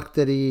bad luck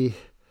that he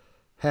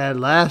had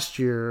last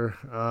year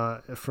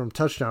from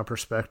touchdown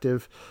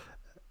perspective.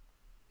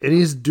 And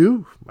he's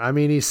due. I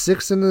mean, he's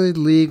 6th in the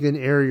league in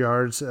air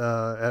yards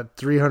at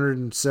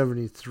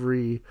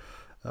 373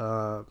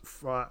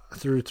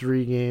 through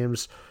 3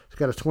 games. He's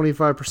got a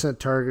 25%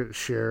 target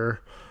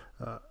share.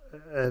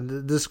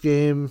 And this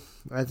game,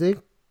 I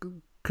think,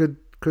 could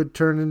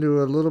turn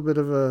into a little bit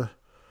of a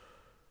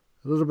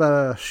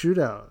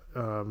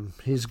shootout.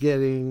 He's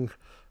getting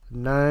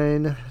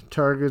 9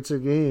 targets a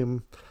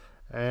game,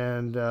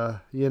 and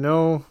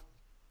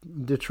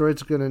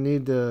Detroit's going to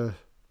need to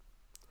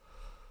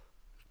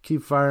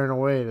keep firing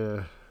away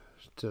to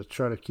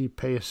try to keep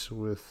pace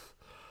with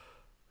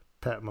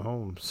Pat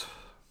Mahomes.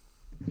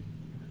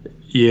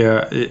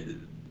 Yeah,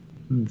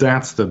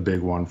 that's the big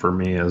one for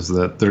me, is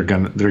that they're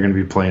gonna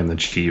be playing the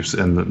Chiefs,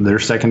 and their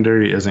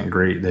secondary isn't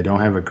great. They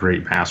don't have a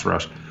great pass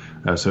rush,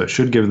 so it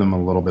should give them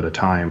a little bit of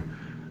time.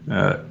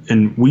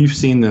 And we've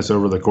seen this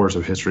over the course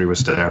of history with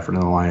Stafford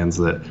and the Lions,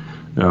 that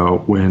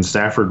when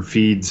Stafford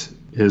feeds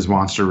his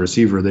monster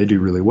receiver, they do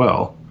really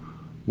well.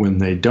 When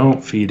they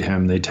don't feed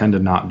him, they tend to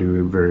not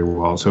do very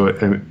well. So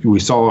we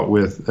saw it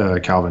with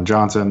Calvin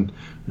Johnson,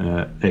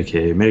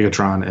 a.k.a.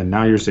 Megatron, and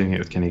now you're seeing it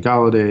with Kenny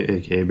Golladay,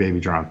 a.k.a.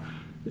 Babytron.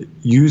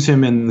 Use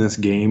him in this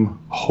game,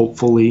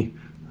 hopefully.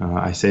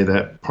 I say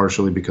that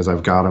partially because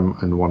I've got him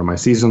in one of my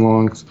season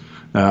longs.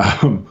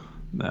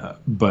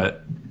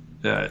 But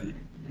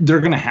they're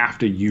going to have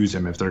to use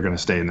him if they're going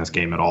to stay in this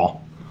game at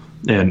all.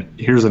 And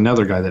here's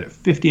another guy that at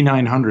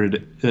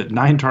 5,900, at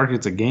 9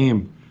 targets a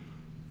game,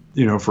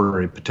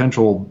 for a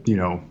potential,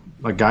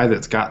 a guy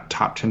that's got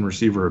top 10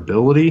 receiver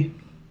ability,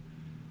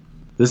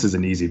 this is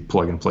an easy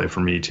plug and play for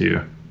me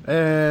too.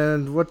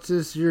 And what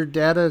does your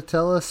data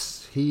tell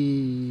us?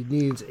 He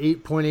needs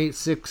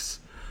 8.86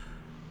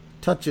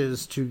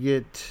 touches to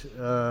get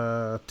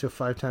to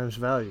 5 times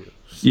value.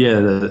 So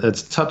yeah,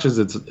 it's touches.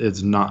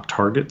 It's not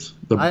targets.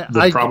 The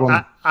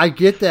problem. I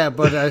get that,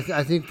 but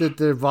I think that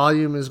the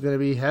volume is going to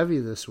be heavy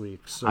this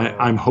week. So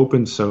I'm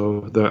hoping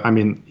so.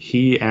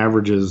 He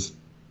averages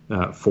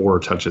 4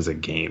 touches a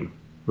game,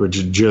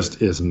 which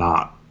just is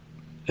not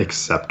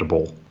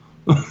acceptable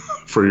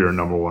for your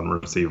number 1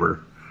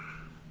 receiver.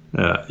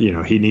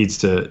 He needs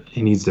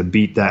to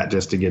beat that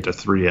just to get to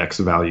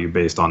 3x value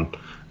based on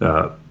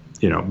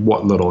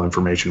what little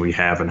information we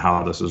have and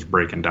how this is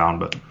breaking down.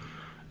 But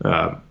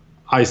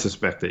I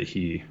suspect that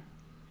he,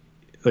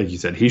 like you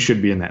said, he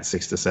should be in that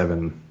 6 to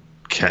 7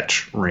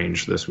 catch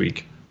range this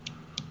week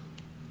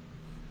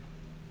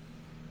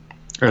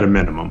at a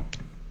minimum.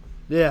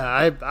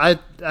 Yeah, I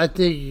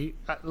think,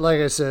 like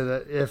I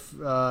said, if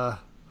I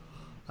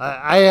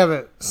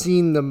haven't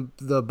seen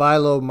the buy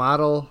low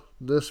model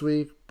this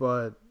week,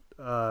 but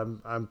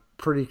I'm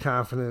pretty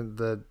confident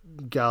that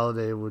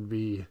Galladay would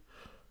be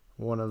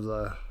one of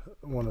the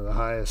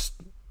highest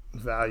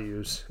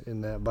values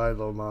in that buy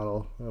low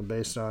model,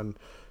 based on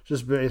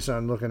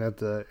looking at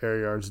the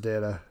air yards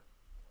data.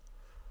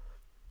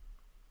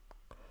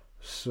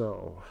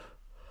 So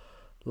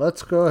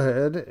let's go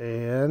ahead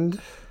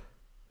and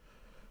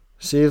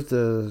see if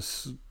the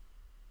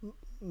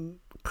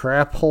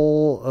crap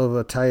hole of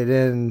a tight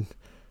end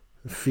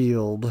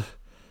field,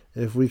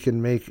 if we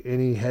can make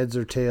any heads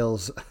or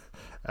tails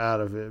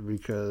out of it,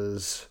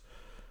 because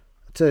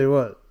I tell you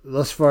what,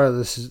 thus far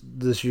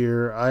this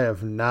year, I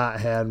have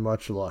not had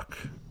much luck.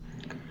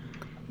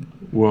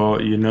 Well,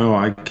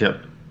 I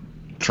kept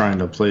trying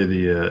to play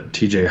the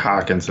TJ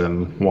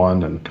Hawkinson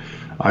one, and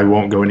I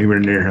won't go anywhere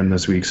near him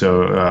this week.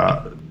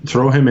 So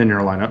throw him in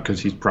your lineup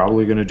because he's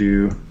probably going to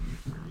do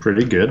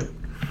pretty good.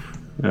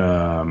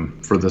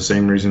 For the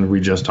same reason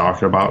we just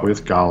talked about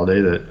with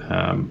Galladay, that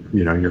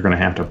you're going to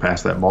have to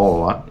pass that ball a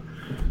lot.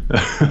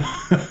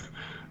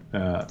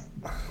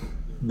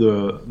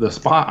 The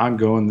spot I'm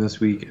going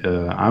this week,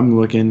 I'm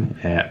looking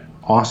at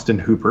Austin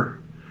Hooper,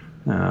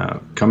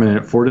 coming in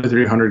at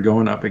 4,300,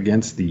 going up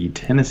against the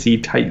Tennessee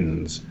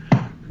Titans,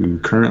 who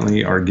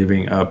currently are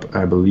giving up,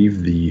 I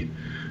believe they're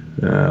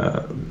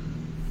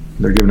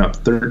giving up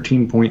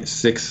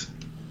 13.6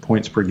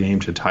 points per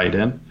game to tight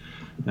end.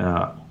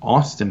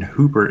 Austin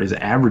Hooper is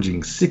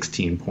averaging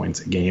 16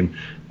 points a game,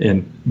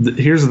 and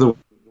here's the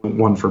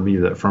one for me,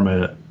 that from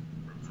a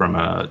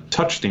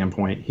touch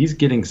standpoint, he's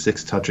getting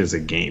 6 touches a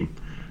game.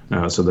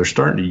 So they're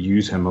starting to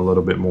use him a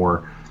little bit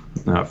more.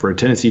 For a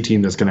Tennessee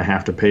team that's going to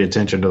have to pay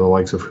attention to the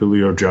likes of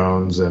Julio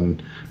Jones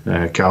and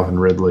Calvin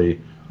Ridley,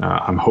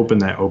 I'm hoping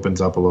that opens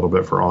up a little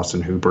bit for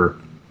Austin Hooper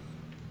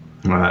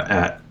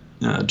at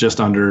just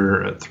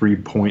under 3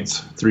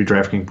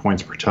 DraftKings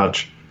points per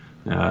touch.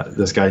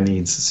 This guy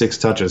needs 6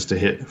 touches to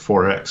hit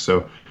 4x.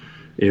 So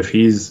if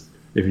he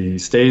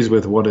stays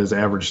with what his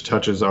average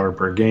touches are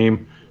per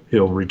game,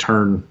 he'll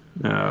return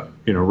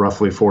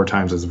roughly 4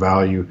 times his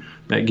value.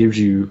 That gives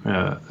you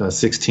a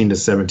 16 to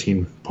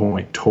 17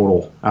 point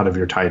total out of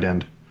your tight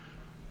end.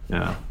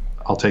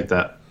 I'll take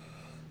that.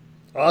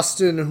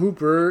 Austin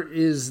Hooper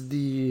is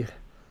the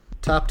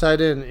top tight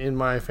end in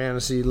my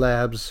fantasy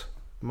labs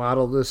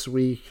model this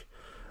week.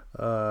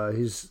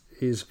 He's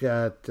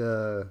got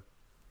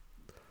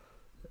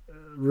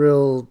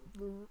real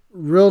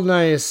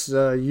nice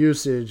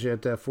usage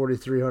at that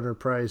 4,300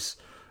 price.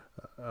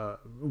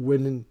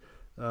 When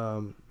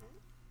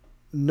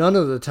none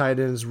of the tight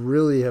ends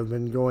really have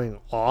been going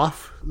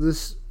off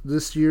this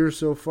year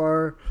so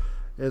far,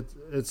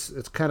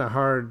 it's kind of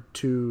hard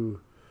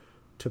to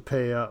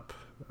pay up.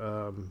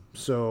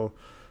 So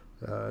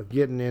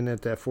getting in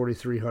at that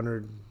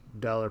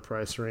 $4,300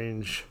 price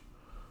range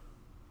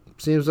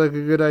seems like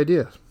a good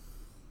idea.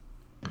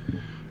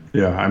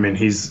 Yeah, I mean,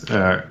 he's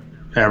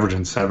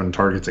averaging 7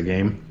 targets a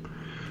game,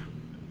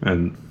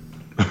 and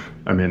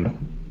I mean,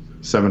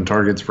 7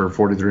 targets for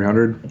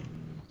 4,300.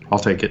 I'll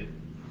take it.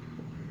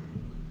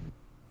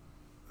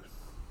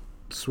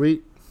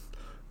 Sweet.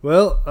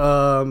 Well,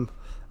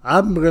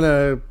 I'm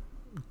gonna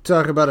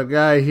talk about a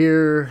guy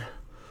here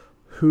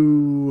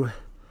who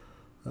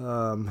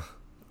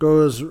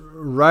goes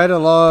right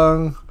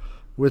along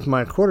with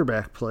my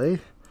quarterback play,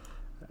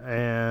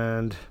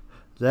 and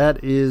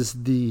that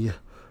is the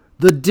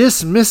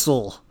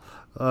dismissal.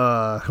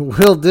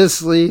 Will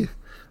Dissly,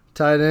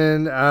 tight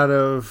end out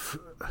of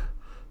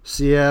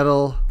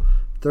Seattle,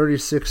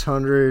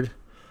 3,600.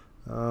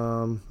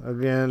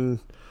 Again,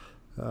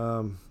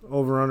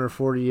 over under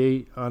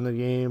 48 on the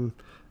game,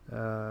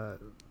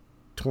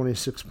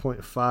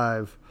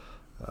 26.5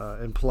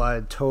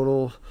 implied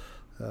total.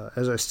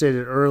 As I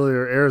stated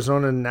earlier,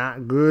 Arizona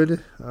not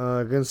good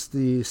against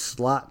the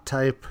slot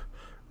type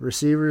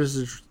receivers.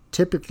 Is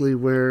typically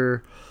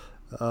where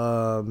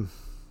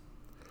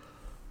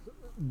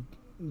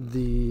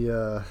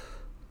the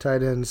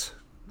tight ends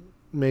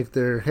make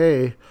their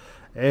hay,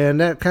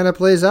 and that kind of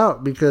plays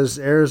out because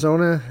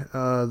Arizona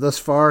thus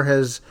far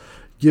has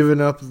given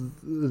up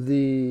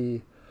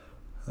the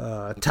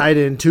tight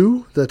end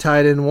 2, the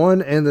tight end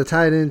 1, and the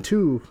tight end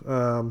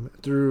 2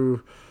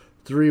 through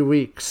 3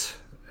 weeks.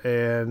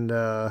 And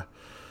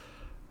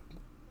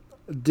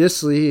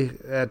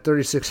Dissly at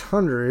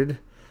 3,600,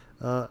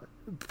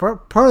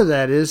 part of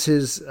that is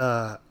his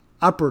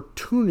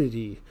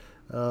opportunity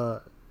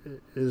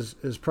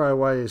is probably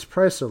why he's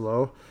priced so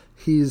low.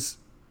 He's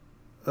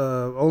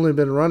only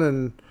been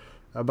running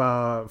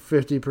about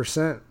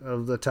 50%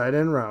 of the tight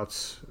end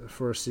routes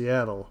for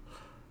Seattle.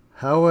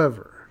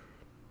 However,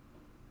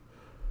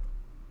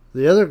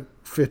 the other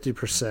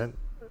 50%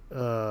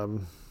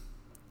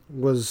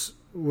 was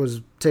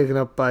taken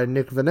up by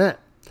Nick Vannett,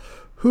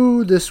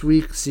 who this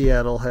week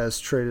Seattle has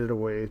traded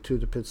away to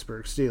the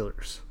Pittsburgh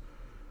Steelers.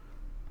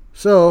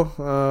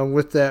 So,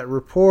 with that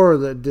rapport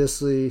that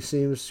Dissly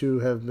seems to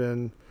have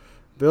been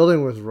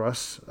building with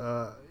Russ,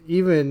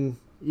 even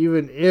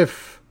even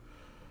if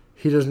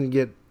he doesn't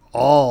get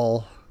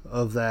all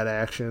of that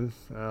action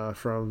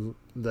from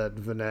that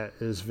Vanette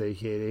is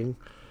vacating,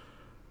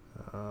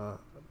 I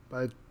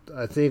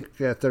think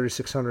at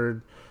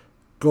 3,600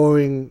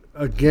 going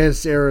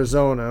against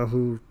Arizona,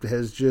 who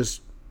has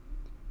just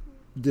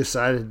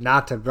decided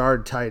not to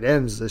guard tight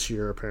ends this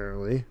year,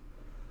 apparently, I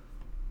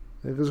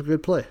think it was a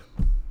good play.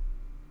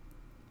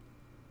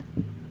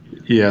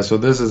 Yeah, so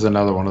this is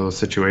another one of those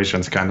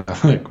situations, kind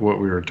of like what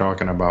we were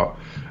talking about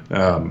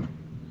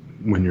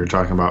when you were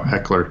talking about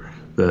Eckler,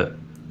 that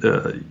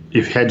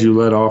if had you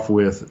let off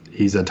with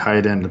he's a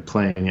tight end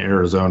playing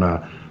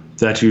Arizona,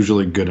 that's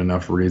usually good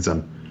enough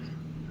reason.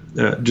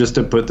 Just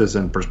to put this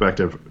in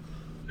perspective,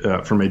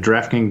 from a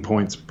DraftKings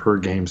points per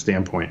game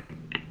standpoint,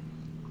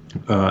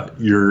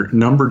 your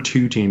number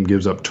 2 team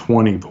gives up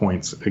 20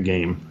 points a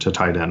game to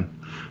tight end,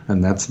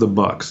 and that's the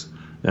Bucs,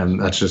 and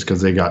that's just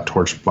because they got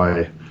torched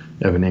by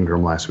Evan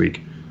Ingram last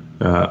week.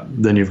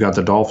 Then you've got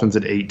the Dolphins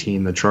at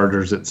 18, the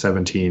Chargers at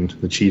 17,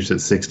 the Chiefs at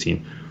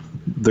 16.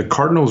 The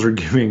Cardinals are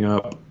giving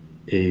up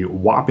a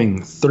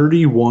whopping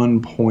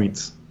 31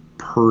 points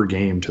per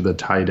game to the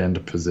tight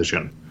end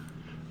position.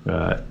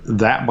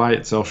 That by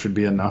itself should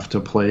be enough to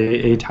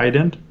play a tight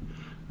end.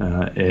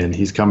 And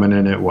he's coming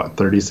in at,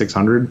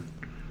 3,600?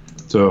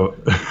 So,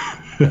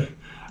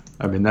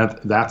 I mean,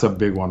 that's a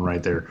big one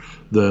right there.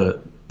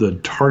 The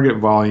target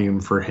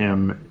volume for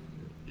him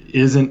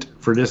isn't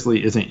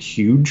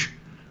huge,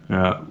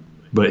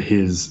 but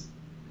his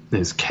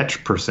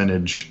catch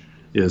percentage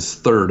is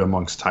third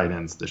amongst tight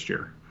ends this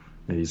year.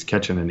 And he's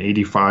catching an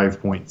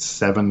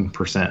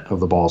 85.7% of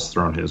the balls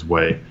thrown his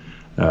way,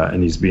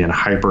 and he's being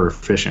hyper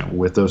efficient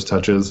with those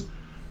touches.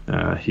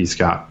 He's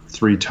got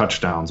 3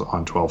 touchdowns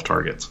on 12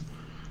 targets,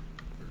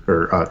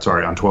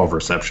 on 12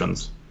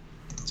 receptions.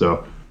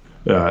 So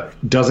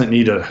doesn't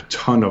need a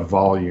ton of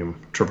volume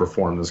to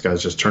perform. This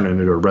guy's just turning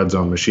into a red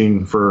zone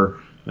machine for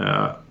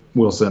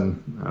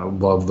Wilson.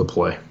 Love the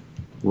play.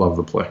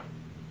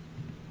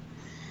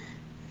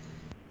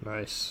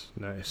 Nice.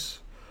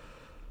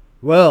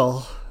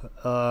 Well,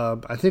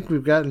 I think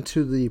we've gotten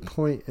to the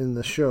point in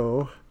the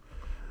show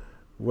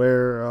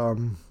where,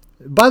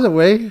 by the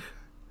way,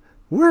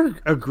 we're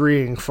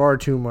agreeing far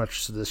too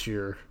much this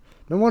year.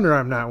 No wonder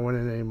I'm not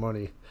winning any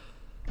money.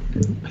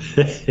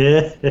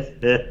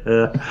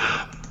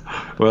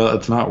 Well,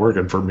 it's not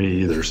working for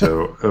me either,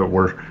 so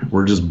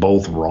we're just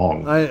both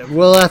wrong.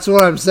 Well, that's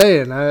what I'm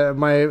saying.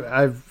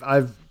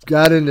 I've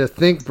got into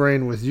think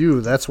brain with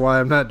you. That's why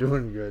I'm not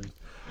doing good.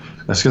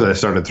 That's because I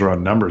started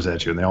throwing numbers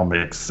at you, and they all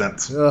make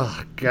sense.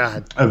 Oh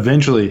God!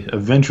 Eventually,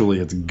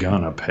 it's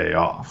gonna pay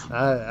off.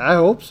 I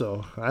hope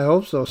so. I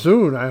hope so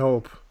soon. I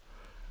hope.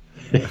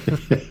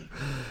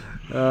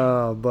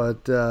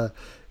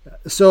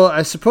 So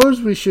I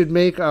suppose we should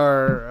make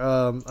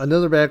our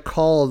another bad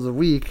call of the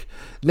week.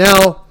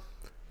 Now,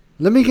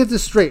 let me get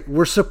this straight.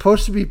 We're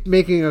supposed to be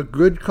making a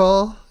good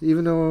call,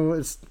 even though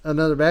it's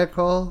another bad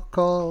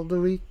call of the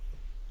week?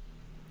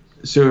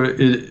 So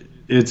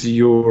it's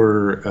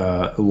your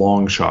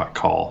long shot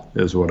call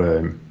is what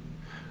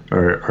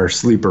our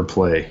sleeper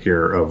play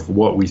here of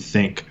what we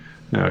think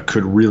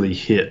could really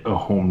hit a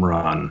home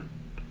run.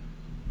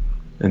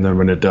 And then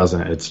when it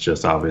doesn't, it's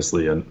just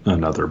obviously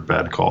another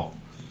bad call.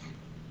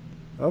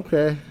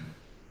 Okay.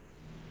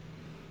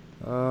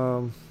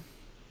 Well,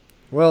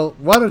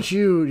 why don't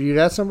you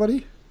got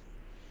somebody?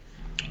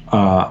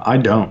 I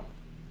don't.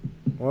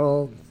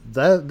 Well,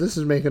 this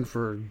is making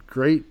for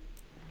great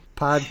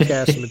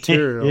podcast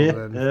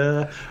material.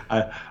 Then.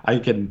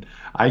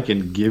 I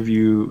can give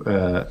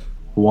you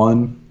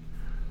one,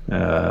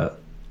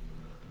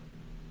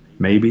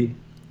 maybe.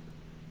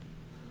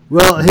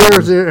 Well,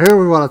 here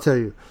we want to tell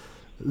you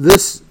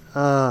this.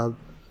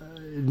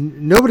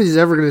 Nobody's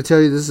ever going to tell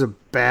you this is a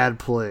bad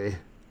play,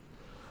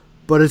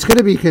 but it's going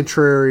to be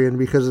contrarian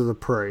because of the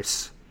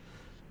price.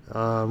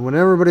 When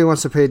everybody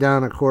wants to pay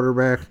down a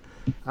quarterback,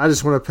 I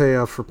just want to pay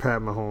up for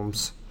Pat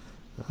Mahomes.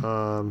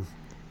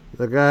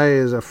 The guy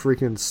is a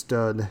freaking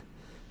stud,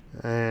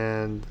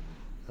 and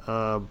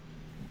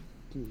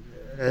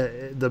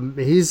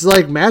he's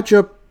like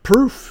matchup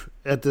proof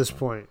at this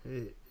point.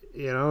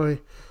 You know,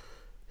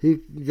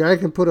 guy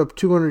can put up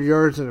 200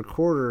 yards in a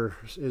quarter,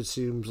 it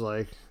seems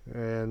like,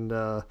 and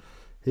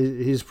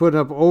he's putting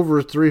up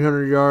over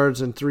 300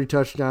 yards and 3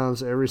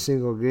 touchdowns every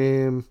single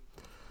game.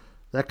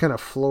 That kind of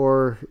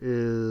floor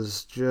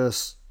is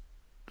just,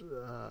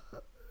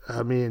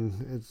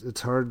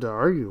 it's hard to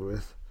argue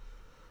with.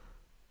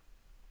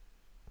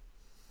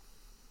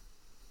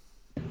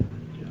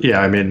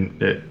 Yeah,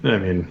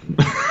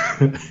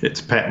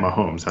 it's Pat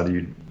Mahomes. How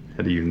do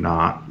you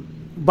not?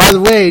 By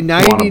the way,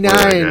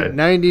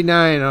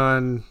 99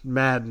 on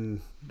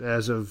Madden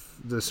as of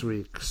this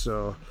week,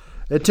 so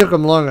it took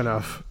him long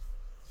enough.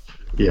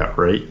 Yeah,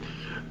 right.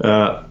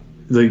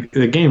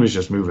 The game is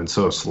just moving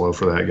so slow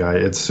for that guy.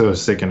 It's so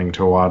sickening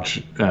to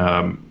watch,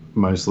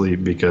 mostly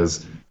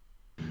because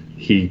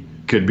he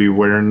could be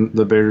wearing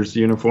the Bears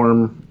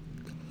uniform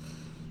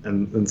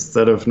and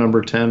instead of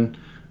number 10.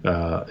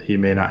 He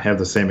may not have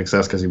the same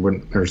success because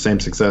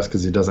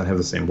he doesn't have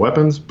the same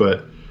weapons,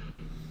 but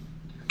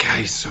God,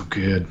 he's so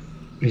good.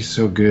 He's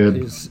so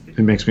good. It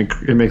makes me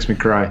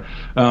cry.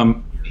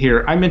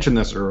 Here, I mentioned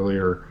this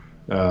earlier,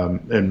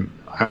 and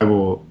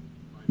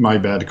my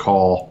bad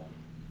call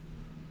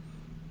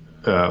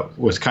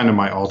was kind of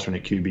my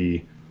alternate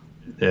QB,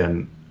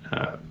 and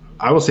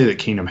I will say that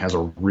Keenum has a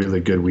really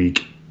good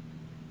week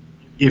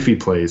if he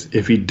plays.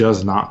 If he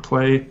does not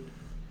play,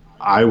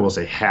 I will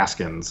say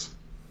Haskins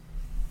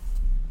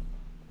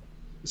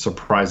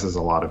surprises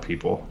a lot of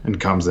people and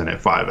comes in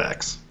at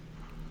 5x.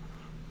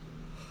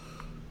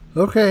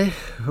 Okay.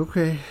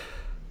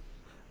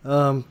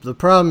 The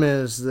problem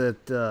is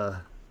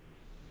that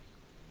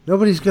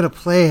nobody's going to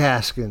play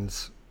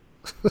Haskins.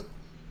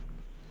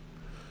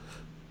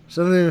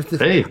 So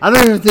I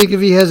don't even think if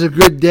he has a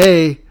good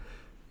day,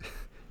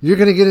 you're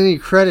going to get any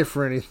credit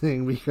for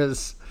anything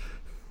because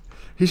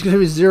he's going to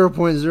be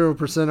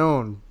 0.0%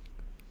 owned.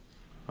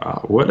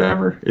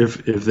 Whatever.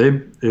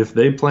 If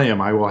they play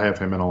him, I will have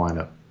him in a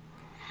lineup.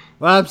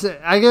 Well, I'm saying,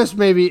 I guess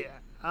maybe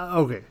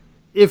okay.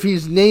 If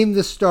he's named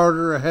the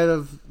starter ahead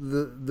of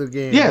the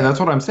game. Yeah, that's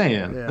what I'm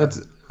saying. Yeah.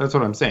 That's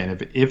what I'm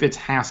saying. If it's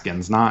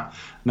Haskins, not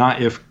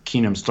if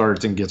Keenum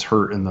starts and gets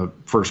hurt in the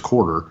first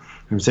quarter.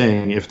 I'm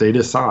saying if they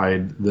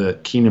decide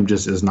that Keenum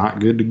just is not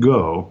good to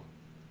go,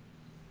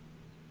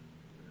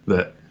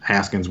 that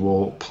Haskins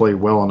will play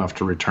well enough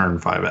to return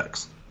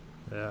 5x.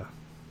 Yeah.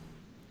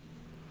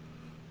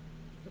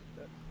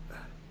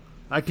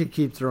 I could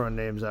keep throwing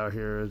names out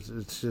here.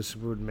 It's just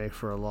would make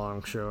for a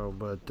long show,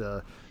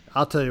 but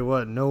I'll tell you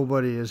what,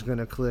 nobody is going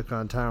to click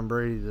on Tom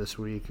Brady this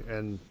week,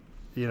 and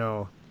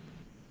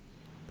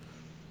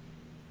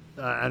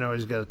I know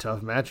he's got a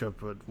tough matchup,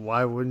 but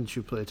why wouldn't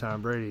you play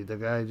Tom Brady? The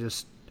guy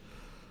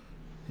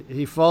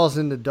he falls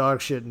into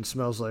dog shit and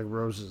smells like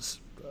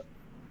roses.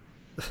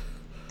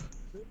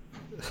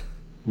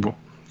 Well,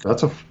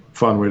 that's a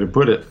fun way to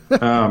put it.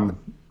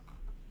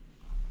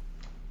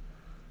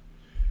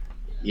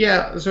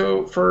 Yeah,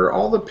 so for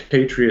all the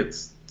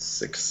Patriots'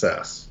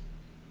 success,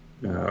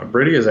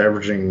 Brady is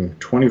averaging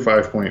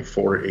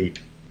 25.48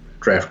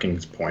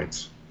 DraftKings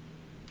points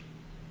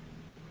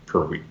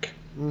per week.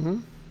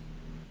 Mm-hmm.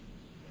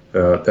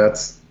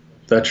 That's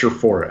your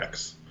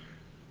 4x.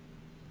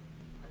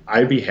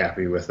 I'd be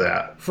happy with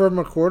that. From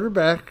a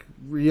quarterback,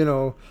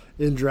 in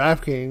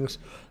DraftKings,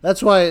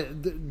 that's why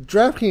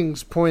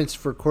DraftKings points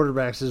for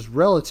quarterbacks is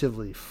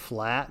relatively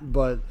flat,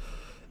 but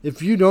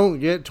if you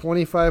don't get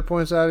 25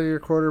 points out of your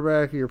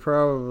quarterback, you're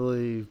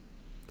probably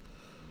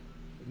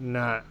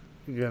not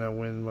going to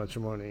win much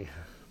money.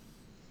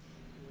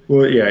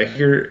 Well, yeah,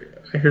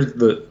 here's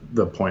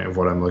the point of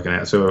what I'm looking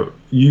at. So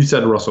you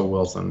said Russell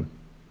Wilson.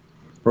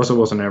 Russell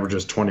Wilson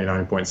averages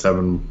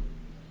 29.7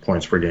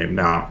 points per game.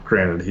 Now,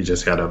 granted, he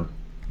just had a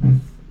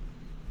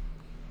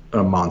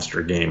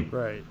monster game.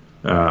 Right.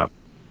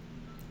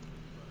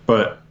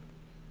 But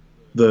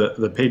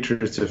the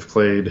Patriots have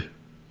played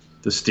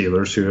the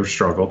Steelers, who have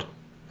struggled.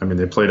 I mean,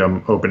 they played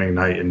them opening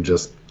night and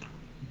it's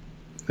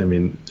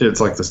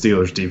like the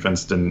Steelers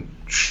defense didn't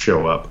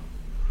show up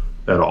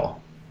at all.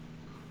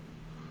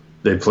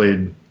 They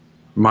played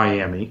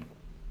Miami,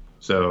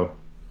 so,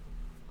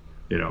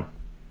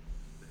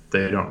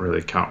 they don't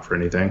really count for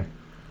anything.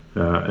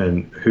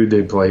 And who'd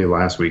they play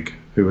last week?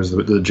 Who was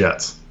the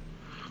Jets?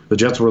 The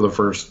Jets were the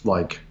first,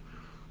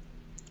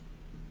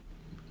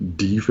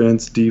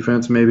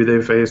 defense maybe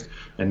they faced,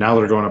 and now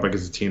they're going up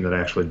against a team that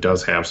actually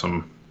does have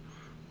some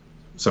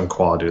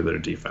quality to their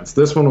defense.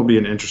 This one will be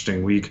an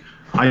interesting week.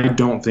 I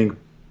don't think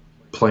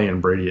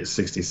playing Brady at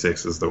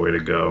 66 is the way to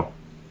go.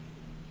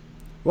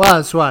 Well,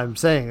 that's why I'm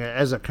saying,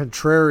 as a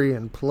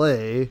contrarian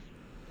play,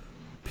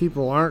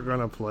 people aren't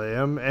going to play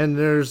him, and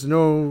there's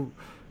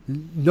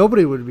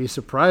nobody would be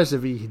surprised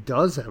if he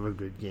does have a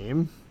good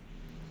game.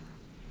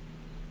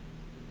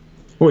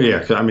 Well,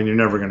 yeah, I mean, you're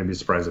never going to be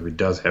surprised if he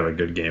does have a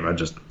good game.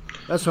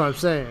 That's what I'm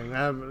saying.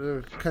 I'm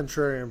a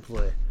contrarian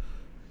play.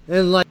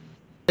 And like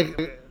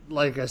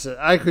I said,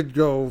 I could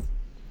go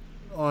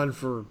on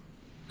for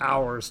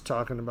hours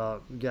talking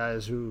about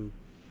guys who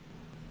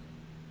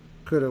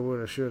coulda,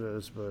 woulda,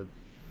 shouldas, but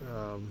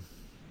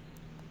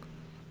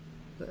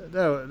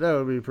that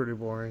would be pretty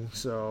boring.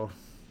 So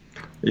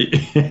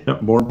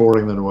more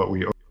boring than what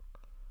we.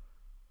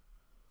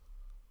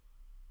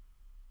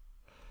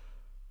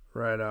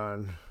 Right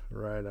on.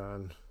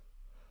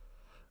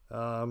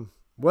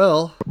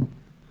 Well,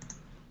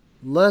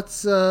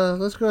 let's go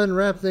ahead and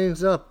wrap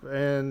things up.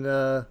 And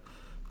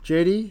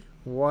JD,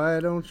 why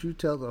don't you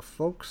tell the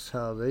folks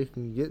how they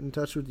can get in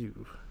touch with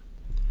you?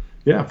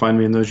 Yeah, find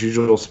me in those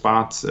usual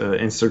spots,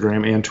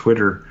 Instagram and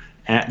Twitter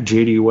at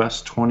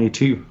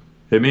JDWest22.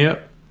 Hit me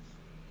up.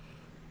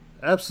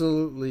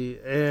 Absolutely.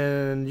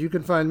 And you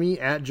can find me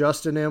at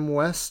Justin M.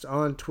 West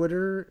on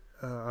Twitter,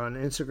 on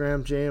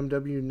Instagram,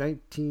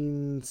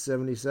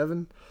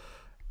 JMW1977.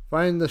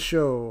 Find the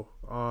show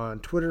on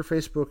Twitter,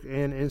 Facebook,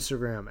 and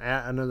Instagram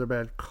at Another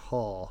Bad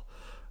Call.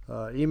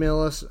 Email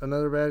us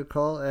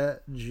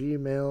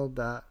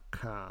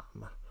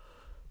anotherbadcall@gmail.com.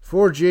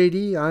 For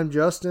JD, I'm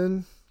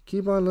Justin.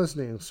 Keep on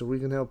listening so we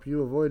can help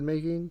you avoid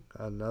making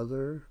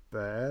another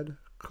bad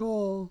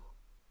call.